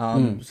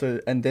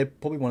 And they're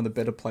probably one of the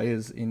better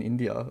players in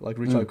India. Like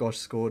Richard Ghosh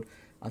scored,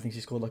 I think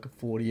she scored like a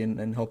 40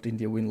 and helped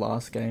India win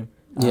last game.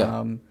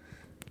 Yeah.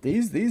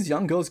 These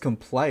young girls can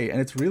play, and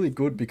it's really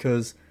good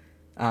because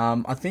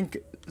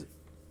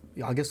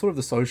I guess sort of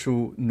the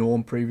social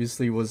norm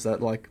previously was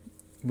that like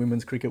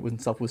women's cricket and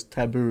stuff was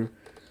taboo.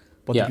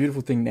 But the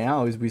beautiful thing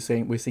now is we're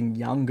seeing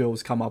young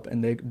girls come up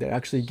and they're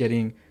actually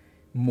getting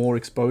more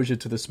exposure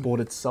to the sport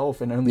itself,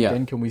 and only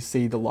then can we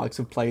see the likes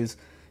of players,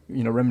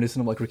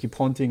 reminiscent of like Ricky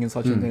Ponting and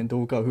Sachin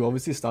Tendulkar, who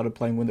obviously started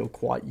playing when they were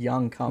quite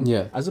young,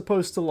 as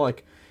opposed to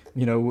like,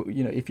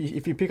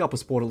 if you pick up a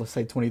sport at let's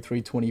say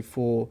 23,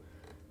 24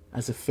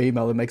 as a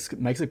female, it makes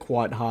it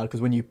quite hard because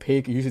when you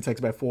peak, it usually takes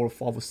about 4 or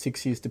 5 or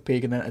 6 years to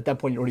peak, and then at that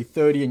point you're already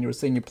 30 and you're a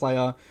senior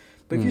player.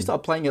 But if you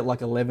start playing at like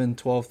 11,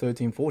 12,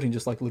 13, 14,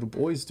 just like little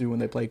boys do when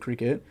they play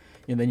cricket,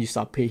 and then you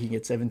start peaking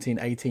at 17,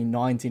 18,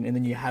 19, and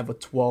then you have a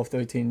 12,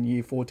 13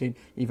 year, 14,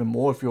 even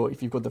more if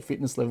you've got the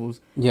fitness levels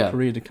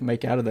career to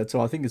make out of that.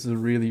 So I think this is a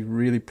really,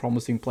 really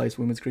promising place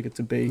for women's cricket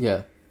to be.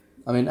 Yeah.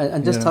 I mean,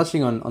 and just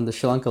touching on the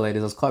Sri Lanka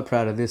ladies, I was quite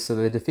proud of this. So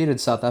they defeated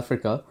South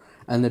Africa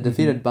and they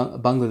defeated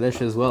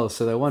Bangladesh as well.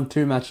 So they won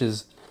 2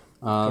 matches,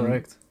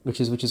 correct, which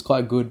is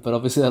quite good. But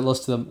obviously they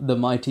lost to the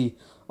mighty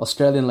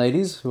Australian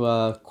ladies, who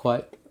are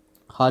quite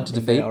hard to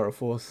defeat. They are a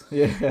force.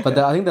 Yeah. But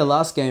I think the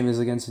last game is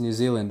against New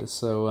Zealand.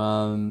 So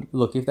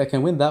look, if they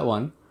can win that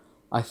one,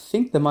 I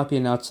think there might be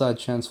an outside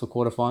chance for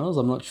quarterfinals.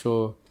 I'm not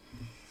sure.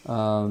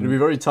 It'll be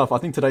very tough. I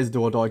think today's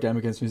do or die game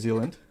against New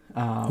Zealand.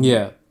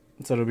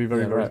 So it'll be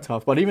very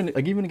tough. But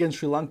even against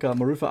Sri Lanka,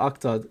 Marufa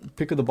Akhtar,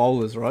 pick of the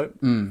bowlers, right?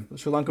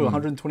 Sri Lanka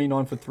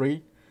 129 for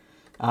 3.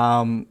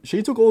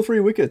 She took all 3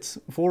 wickets,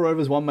 4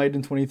 overs, 1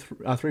 maiden, 3 for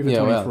 23.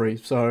 Wow.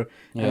 So,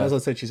 and as I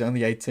said, she's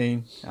only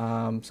 18.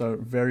 So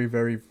very,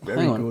 very,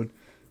 very good.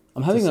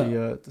 I'm having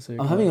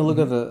a look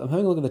at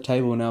the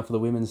table now for the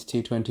women's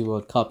T20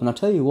 World Cup, and I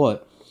tell you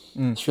what,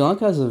 Sri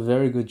Lanka has a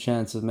very good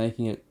chance of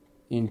making it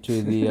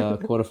into the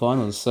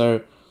quarterfinals.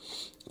 So.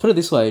 Put it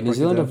this way: New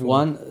Zealand have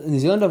won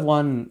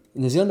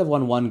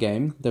 1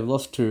 game. They've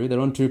lost 2. They're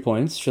on 2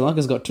 points. Sri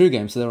Lanka's got 2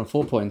 games, so they're on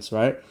 4 points,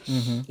 right?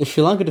 If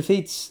Sri Lanka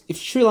defeats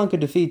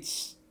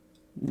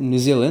New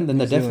Zealand, then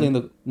they're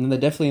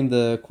definitely in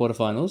the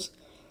quarterfinals.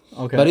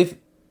 Okay. But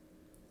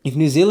if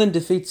New Zealand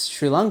defeats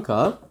Sri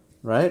Lanka,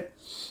 right?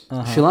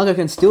 Sri Lanka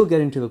can still get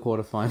into the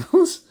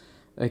quarterfinals.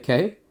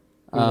 Okay.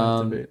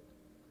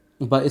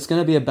 But it's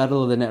going to be a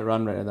battle of the net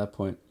run rate at that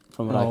point,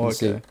 from what I can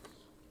see.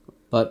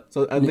 But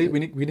so at least we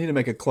need to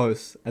make it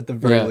close at the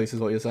very least, is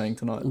what you're saying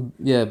tonight.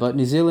 Yeah, but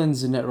New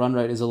Zealand's net run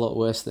rate is a lot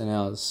worse than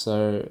ours,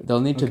 so they'll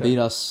need to beat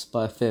us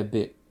by a fair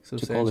bit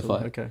to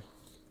qualify. Okay.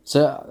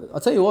 So I'll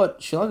tell you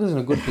what, Sri Lanka's in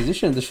a good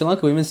position. The Sri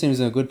Lanka women's team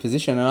is in a good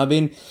position, and I've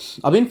been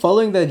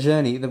following their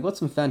journey. They've got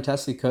some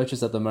fantastic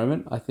coaches at the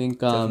moment. I think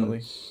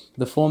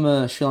the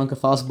former Sri Lanka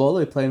fast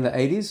bowler who played in the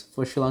 80s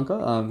for Sri Lanka,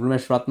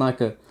 Ramesh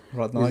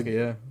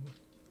Ratnayake,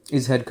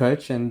 is head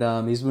coach, and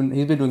he's been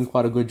doing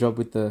quite a good job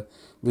with the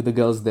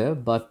girls there.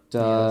 But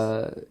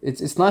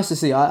it's nice to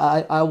see.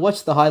 I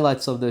watched the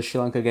highlights of the Sri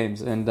Lanka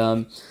games, and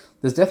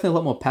there's definitely a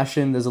lot more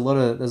passion. There's a lot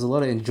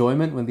of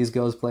enjoyment when these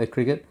girls play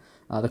cricket.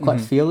 They're quite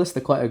fearless.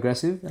 They're quite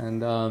aggressive,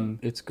 and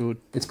it's good.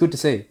 It's good to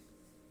see.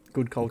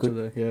 Good culture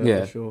there,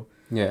 for sure.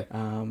 Yeah.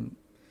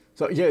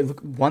 So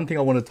look, one thing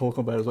I want to talk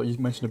about is what you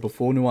mentioned it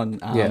before, Nuwan.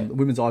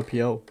 Women's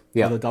IPL,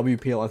 the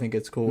WPL, I think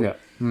it's called. Yeah.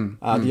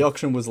 The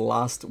auction was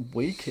last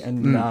week,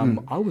 and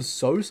I was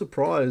so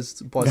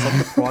surprised by some of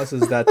the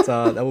prices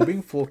that were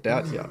being forked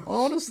out here.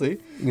 Honestly,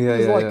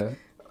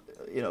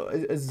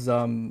 as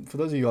for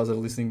those of you guys that are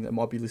listening, that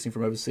might be listening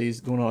from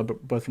overseas, Dawn and I are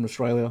both from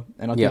Australia,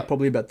 and I think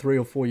probably about 3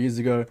 or 4 years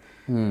ago,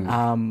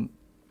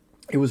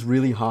 it was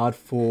really hard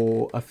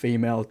for a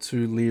female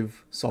to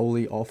live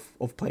solely off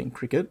of playing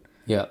cricket.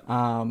 Yeah.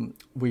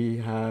 We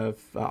have,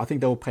 I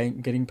think they were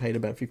getting paid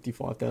about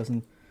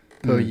 55,000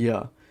 per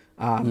year.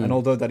 And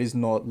although that is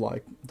not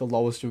like the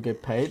lowest you'll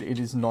get paid,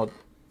 it's not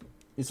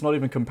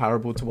even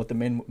comparable to what the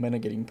men are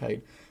getting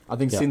paid. I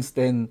think since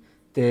then,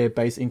 their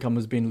base income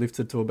has been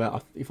lifted to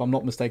about, if I'm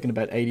not mistaken,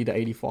 about 80 to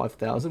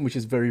 85,000, which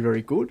is very,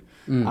 very good.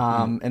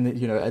 And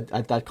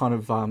at that kind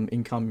of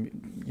income,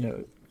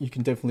 you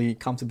can definitely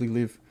comfortably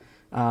live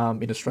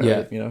in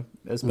Australia,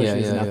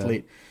 especially as an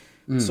athlete.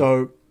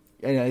 So,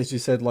 and as you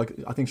said, like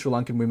I think Sri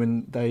Lankan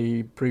women,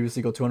 they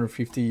previously got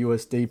 $250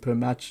 USD per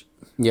match.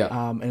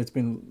 And it's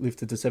been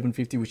lifted to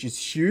 $750, which is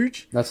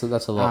huge. That's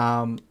a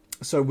lot.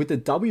 So with the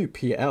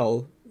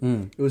WPL,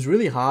 it was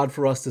really hard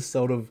for us to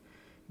sort of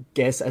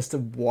guess as to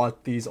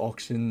what these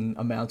auction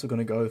amounts are going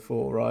to go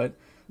for, right?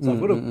 So I've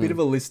got a bit of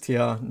a list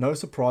here. No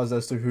surprise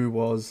as to who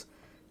was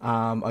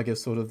I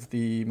guess sort of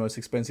the most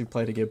expensive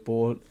player to get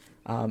bought.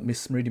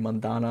 Miss Smriti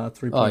Mandhana,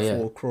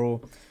 3.4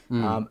 crore.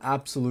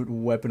 Absolute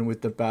weapon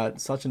with the bat.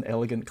 Such an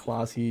elegant,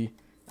 classy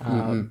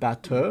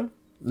batter.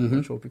 I'm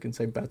not sure if we can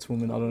say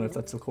batswoman. I don't know if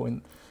that's a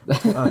coin.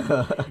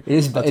 It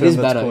is better.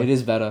 It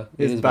is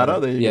better.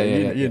 There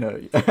you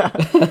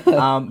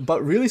go.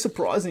 But really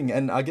surprising,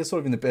 and I guess sort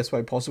of in the best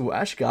way possible.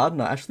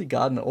 Ashley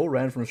Gardner, all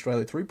round from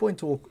Australia,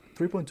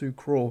 3.2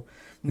 crore.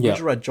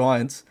 Gujarat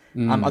Giants.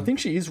 I think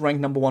she is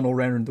ranked number 1 all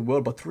rounder in the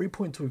world, but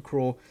 3.2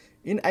 crore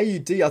in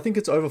AUD. I think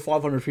it's over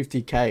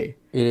 550k.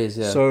 It is,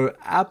 yeah. So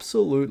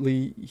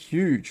absolutely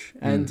huge,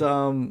 and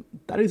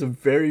that is a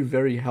very,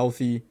 very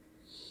healthy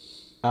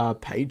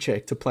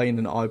paycheck to play in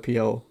an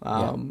IPL.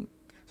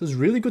 So it's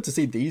really good to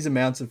see these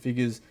amounts of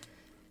figures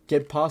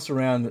get passed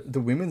around the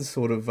women's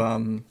sort of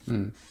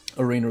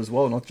arena as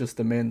well, not just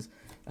the men's.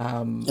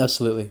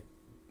 Absolutely.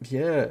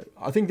 Yeah,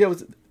 I think there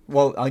was,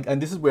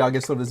 and this is where I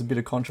guess sort of there's a bit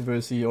of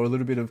controversy or a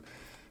little bit of,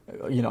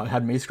 it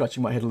had me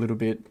scratching my head a little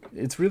bit.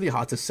 It's really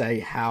hard to say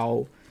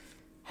how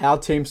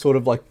teams sort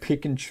of like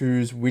pick and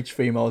choose which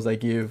females they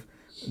give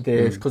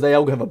theirs, because they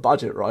all have a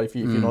budget, right? If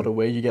you're not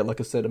aware, you get like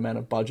a set amount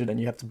of budget and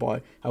you have to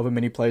buy however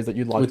many players that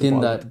you'd like within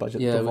to buy with the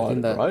budget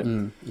provided, right?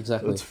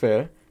 Exactly. So it's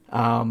fair.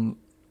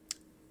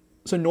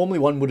 So normally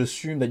one would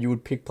assume that you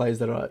would pick players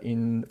that are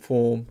in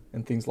form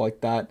and things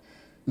like that.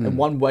 And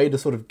one way to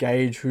sort of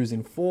gauge who's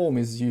in form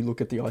is you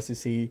look at the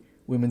ICC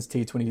Women's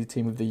T20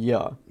 Team of the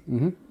Year.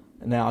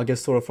 Now, I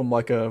guess sort of from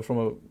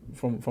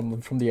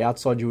the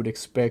outside, you would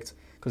expect,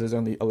 because there's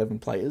only 11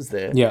 players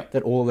there,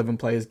 that all 11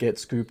 players get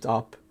scooped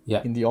up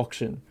in the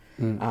auction.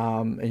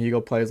 And you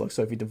got players like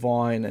Sophie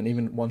Devine and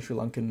even one Sri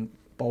Lankan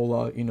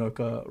bowler,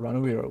 Inoka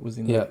Ranawira, was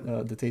in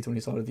the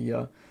T20 side of the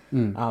year.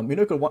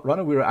 Inoka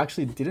Ranawira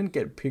actually didn't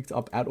get picked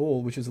up at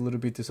all, which is a little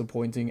bit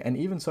disappointing. And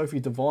even Sophie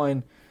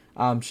Devine,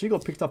 she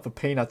got picked up for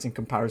peanuts in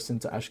comparison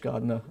to Ash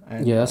Gardner.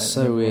 That's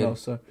so weird.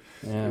 Else. So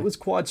it was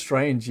quite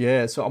strange,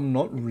 So I'm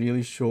not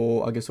really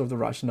sure, I guess, sort of the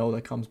rationale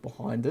that comes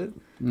behind it.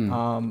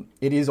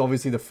 It is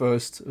obviously the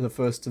first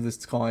of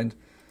this kind.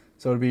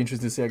 So it'll be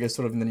interesting to see, I guess,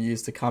 sort of in the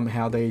years to come,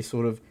 how they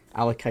sort of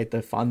allocate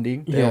their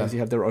funding. They obviously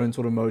have their own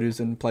sort of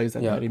motives and players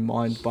that they had in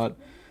mind. But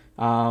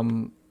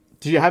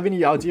do you have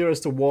any idea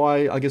as to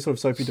why, I guess, sort of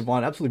Sophie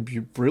Devine, absolutely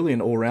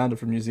brilliant all-rounder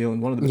from New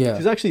Zealand.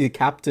 She's actually the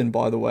captain,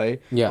 by the way,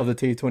 of the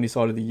T20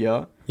 side of the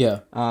year.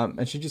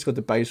 And she just got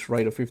the base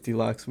rate of 50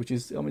 lakhs, which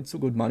is, it's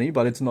still good money,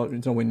 but it's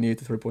nowhere near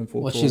to 3.4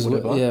 what she's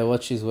worth.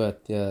 What she's worth.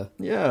 Yeah.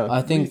 I think,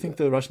 what do you think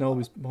the rationale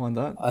is behind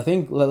that? I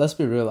think, let's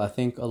be real, I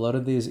think a lot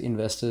of these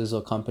investors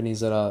or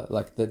companies that are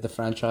like the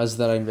franchises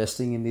that are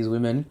investing in these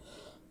women,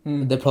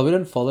 they probably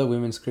don't follow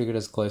women's cricket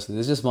as closely.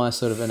 This is just my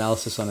sort of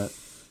analysis on it.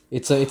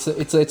 It's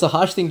a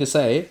harsh thing to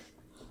say.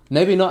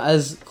 Maybe not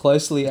as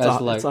closely as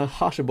It's a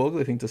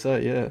Harsha-Bogle thing to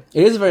say, yeah.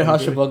 It is a very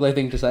Harsha-Bogle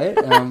thing to say.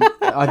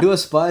 I do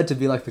aspire to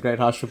be like the great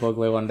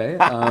Harsha-Bogle one day.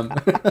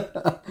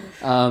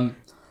 I'll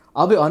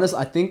be honest,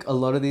 I think a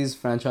lot of these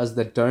franchises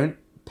that don't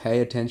pay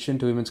attention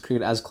to women's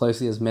cricket as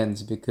closely as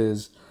men's,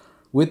 because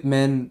with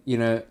men,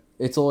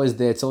 it's always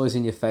there, it's always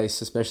in your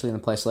face, especially in a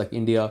place like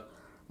India.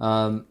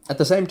 At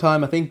the same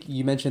time, I think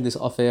you mentioned this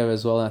off air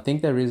as well, and I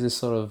think there is this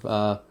sort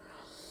of...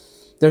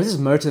 there's this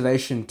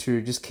motivation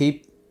to just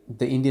keep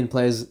the Indian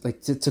players,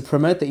 like to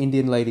promote the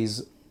Indian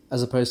ladies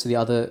as opposed to the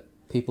other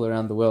people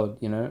around the world,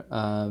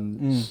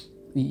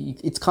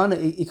 It kind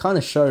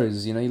of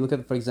shows, you look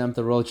at, for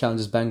example, the Royal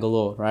Challengers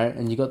Bangalore, right?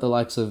 And you got the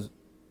likes of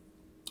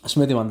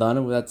Smriti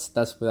Mandhana,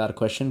 that's without a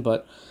question,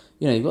 but,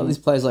 you've got these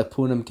players like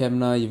Poonam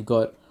Kemna, you've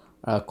got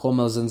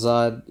Komal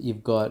Zanzad,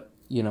 you've got,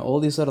 all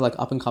these sort of like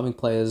up-and-coming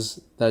players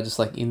that are just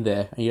like in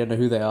there, and you don't know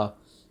who they are.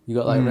 You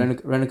got like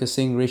Renuka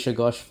Singh, Risha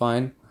Ghosh,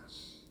 fine.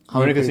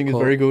 Renuka Singh is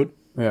very good.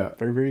 Yeah.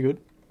 Very, very good.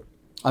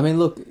 I mean,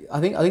 look, I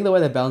think the way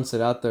they balance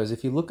it out, though, is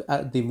if you look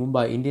at the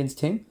Mumbai Indians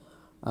team,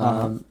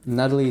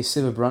 Natalie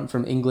Sivabrunt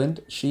from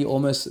England, she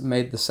almost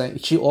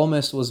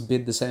was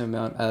bid the same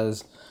amount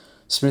as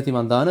Smriti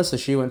Mandhana, so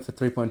she went for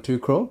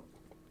 3.2 crore.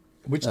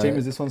 Which team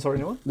is this one, sorry,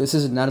 Noah? This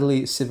is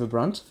Natalie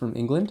Sivabrunt from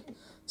England.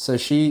 So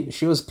she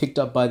was picked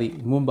up by the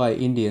Mumbai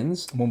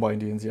Indians. Mumbai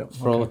Indians, yeah.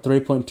 For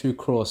 3.2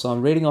 crore. So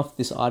I'm reading off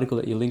this article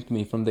that you linked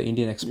me from the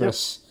Indian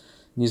Express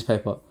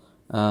newspaper.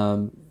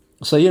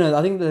 So,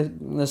 I think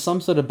there's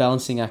some sort of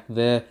balancing act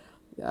there.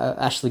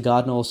 Ashley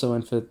Gardner also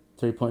went for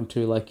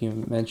 3.2, like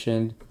you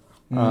mentioned.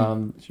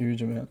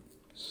 Huge amount.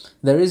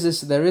 There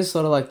is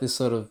sort of like this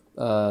sort of,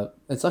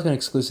 it's like an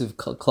exclusive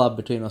club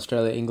between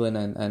Australia, England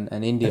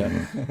and India,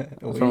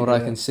 from what I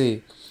can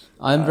see.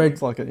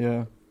 It's like it,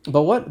 yeah.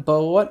 But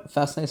what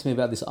fascinates me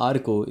about this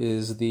article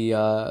is the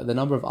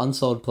number of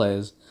unsold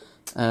players,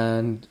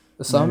 and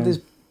some of these,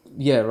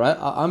 right.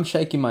 I'm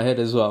shaking my head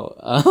as well.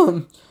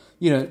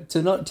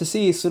 To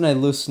see Sunay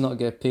Luce not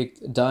get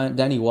picked,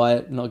 Danny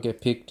Wyatt not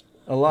get picked,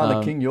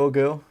 Alana King, your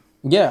girl.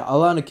 Yeah,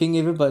 Alana King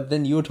even, but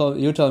then you were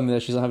telling me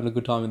that she's not having a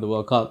good time in the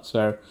World Cup,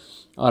 so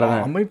I don't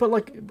know. I mean, but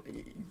like,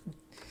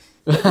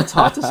 It's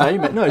hard to say,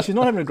 man. No, she's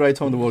not having a great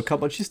time in the World Cup,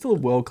 but she's still a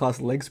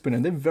world-class leg spinner,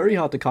 and they're very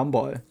hard to come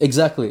by.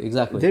 Exactly.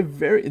 They're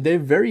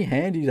very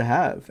handy to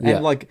have.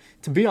 And, like,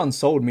 to be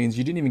unsold means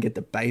you didn't even get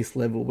the base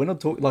level. We're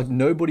not talking, like,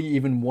 nobody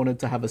even wanted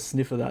to have a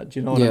sniff of that. Do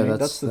you know what I mean?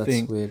 That's the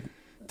thing. Weird.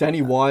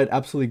 Danny White,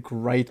 absolutely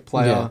great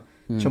player.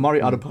 Chamari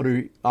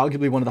Adapadu,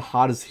 arguably one of the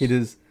hardest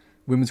hitters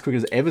women's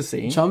cricket has ever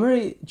seen.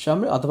 Chamari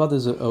Adapadu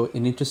is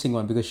an interesting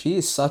one because she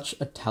is such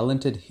a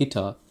talented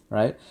hitter.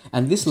 Right,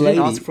 and this lady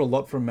didn't ask for a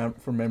lot from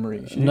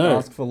memory. She didn't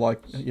ask for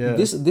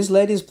This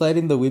lady's played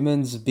in the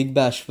women's Big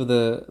Bash for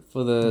the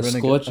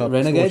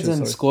Renegades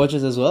and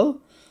Scorchers as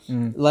well.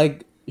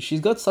 Like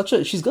she's got such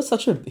a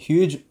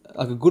huge,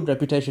 like, a good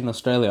reputation in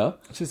Australia.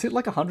 She's hit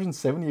like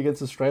 170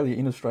 against Australia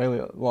in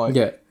Australia. Like,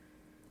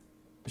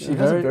 she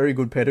has a very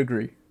good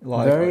pedigree.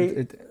 Like,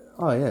 a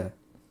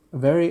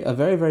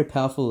very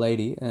powerful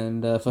lady,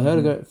 and for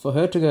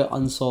her to go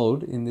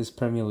unsold in this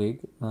Premier League,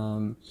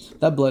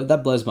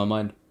 that blows my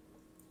mind.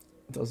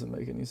 Doesn't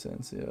make any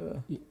sense.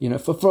 You know,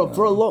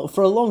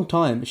 for a long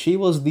time, she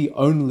was the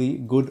only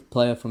good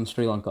player from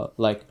Sri Lanka.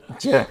 Like,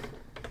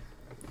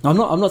 I'm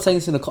not saying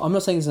this in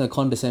a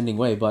condescending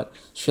way, but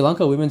Sri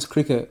Lanka women's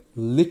cricket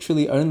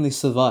literally only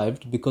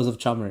survived because of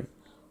Chamari.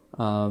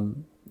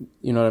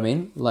 You know what I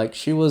mean? Like,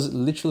 she was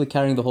literally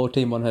carrying the whole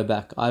team on her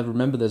back. I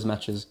remember those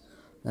matches.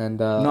 And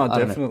no,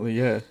 definitely,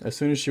 yeah. As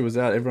soon as she was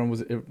out,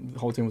 the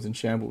whole team was in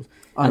shambles.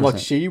 And like,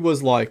 she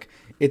was like,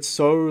 it's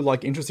so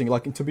like interesting.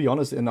 Like, to be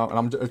honest, and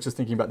I'm just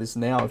thinking about this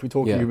now. If we're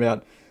talking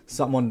about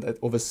someone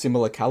of a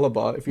similar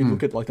caliber, if you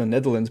look at like the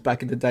Netherlands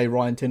back in the day,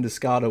 Ryan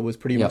Tenderskada was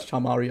pretty much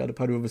Chamari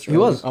Adapadu of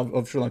Australia,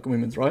 of Sri Lankan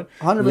women's, right?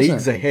 100%.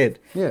 Leagues ahead.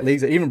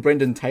 Even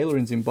Brendan Taylor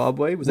in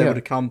Zimbabwe was able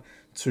to come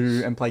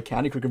to and play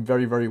county cricket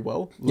very, very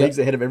well. Leagues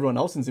ahead of everyone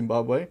else in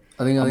Zimbabwe.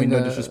 I mean,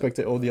 no disrespect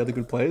to all the other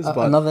good players,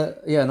 but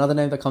another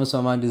name that comes to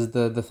my mind is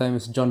the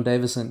famous John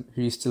Davison,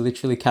 who used to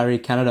literally carry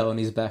Canada on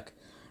his back.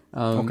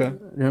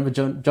 Remember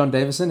John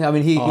Davison? I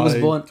mean, he was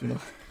born.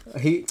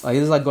 He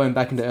was like going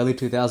back into early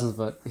 2000s,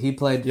 but he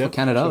played for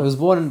Canada. He was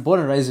born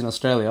and raised in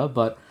Australia,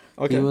 but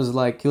he was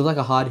like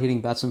a hard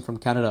hitting batsman from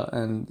Canada,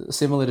 and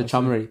similar to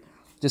Chamari.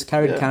 Just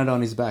carried Canada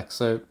on his back.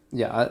 So,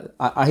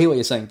 I hear what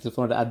you're saying. Just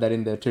wanted to add that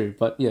in there too.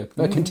 But,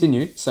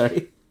 continue.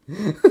 Sorry.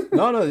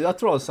 No,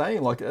 that's what I was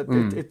saying. Like,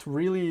 it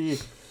really...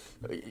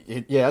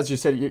 as you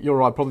said, you're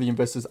right. Probably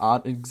investors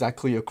aren't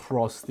exactly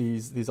across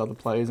these other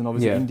players. And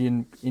obviously,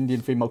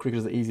 Indian female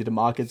cricketers are easy to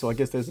market. So, I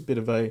guess there's a bit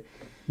of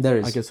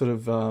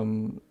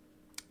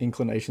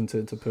inclination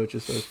to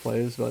purchase those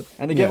players. But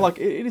and again, like,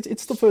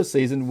 it's the first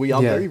season. We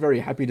are very, very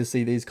happy to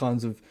see these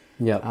kinds of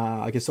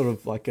I guess sort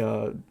of like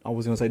I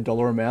was going to say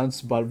dollar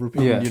amounts, but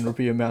Indian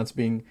rupee amounts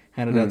being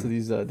handed out to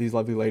these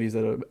lovely ladies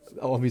that are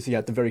obviously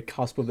at the very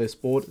cusp of their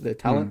sport, their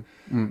talent,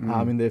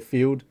 in their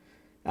field.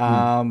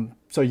 So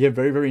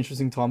very, very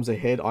interesting times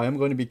ahead. I am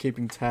going to be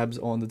keeping tabs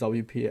on the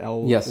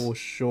WPL for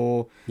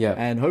sure.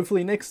 And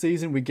hopefully next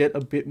season we get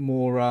a bit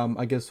more,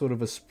 I guess, sort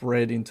of a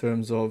spread in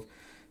terms of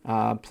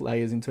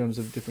players in terms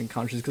of different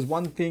countries. Because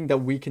one thing that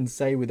we can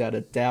say without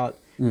a doubt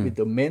with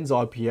the men's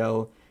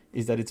IPL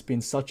is that it's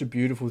been such a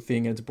beautiful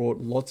thing, and it's brought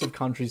lots of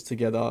countries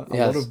together. A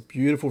lot of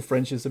beautiful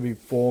friendships have been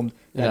formed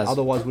that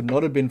otherwise would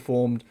not have been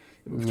formed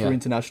through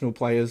international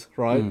players,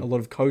 right? A lot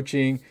of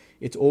coaching.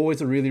 It's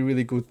always a really,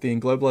 really good thing.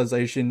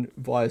 Globalization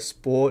via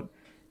sport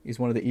is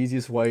one of the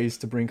easiest ways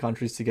to bring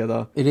countries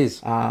together. It is.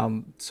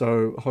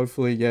 So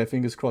hopefully,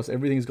 fingers crossed,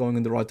 everything's going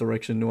in the right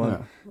direction,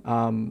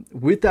 Nuwan.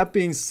 With that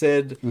being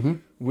said,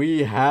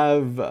 we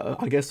have,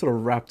 I guess, sort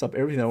of wrapped up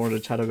everything I wanted to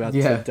chat about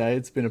today.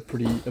 It's been a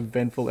pretty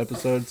eventful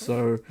episode. So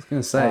I was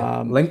going to say,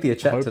 lengthier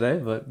chat today,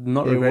 but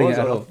not regretting it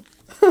at all.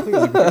 I think it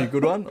was a pretty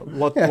good one.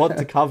 Lot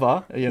to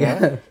cover, you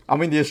know. I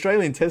mean, the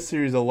Australian Test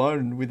series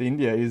alone with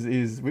India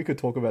is we could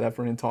talk about that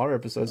for an entire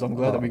episode. So I'm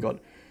glad that we got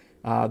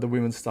the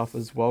women's stuff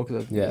as well,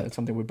 because it's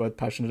something we're both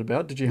passionate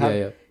about. Did you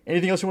have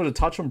anything else you wanted to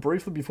touch on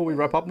briefly before we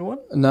wrap up, Nuwan?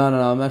 No.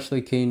 I'm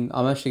actually keen.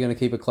 I'm actually going to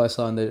keep a close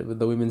eye on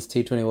the women's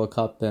T20 World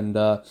Cup and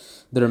the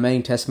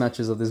remaining Test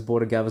matches of this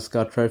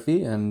Border-Gavaskar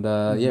Trophy. And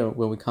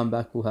when we come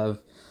back, we'll have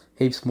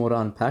heaps more to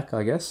unpack,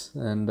 I guess,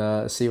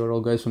 and see where it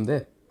all goes from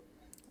there.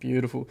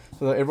 Beautiful.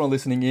 So everyone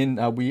listening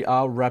in, we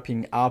are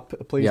wrapping up.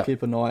 Please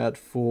keep an eye out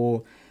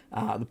for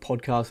the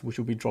podcast, which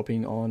will be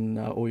dropping on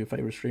all your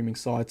favorite streaming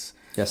sites.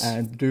 Yes.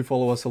 And do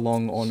follow us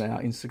along on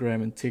our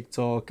Instagram and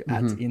TikTok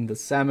at In The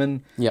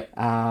Salmon.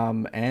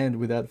 And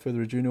without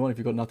further ado, Nuwan, if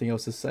you've got nothing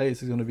else to say,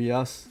 this is going to be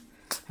us.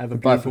 Have a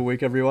beautiful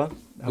week, everyone.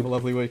 Have a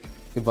lovely week.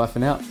 Goodbye for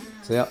now.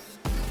 See ya.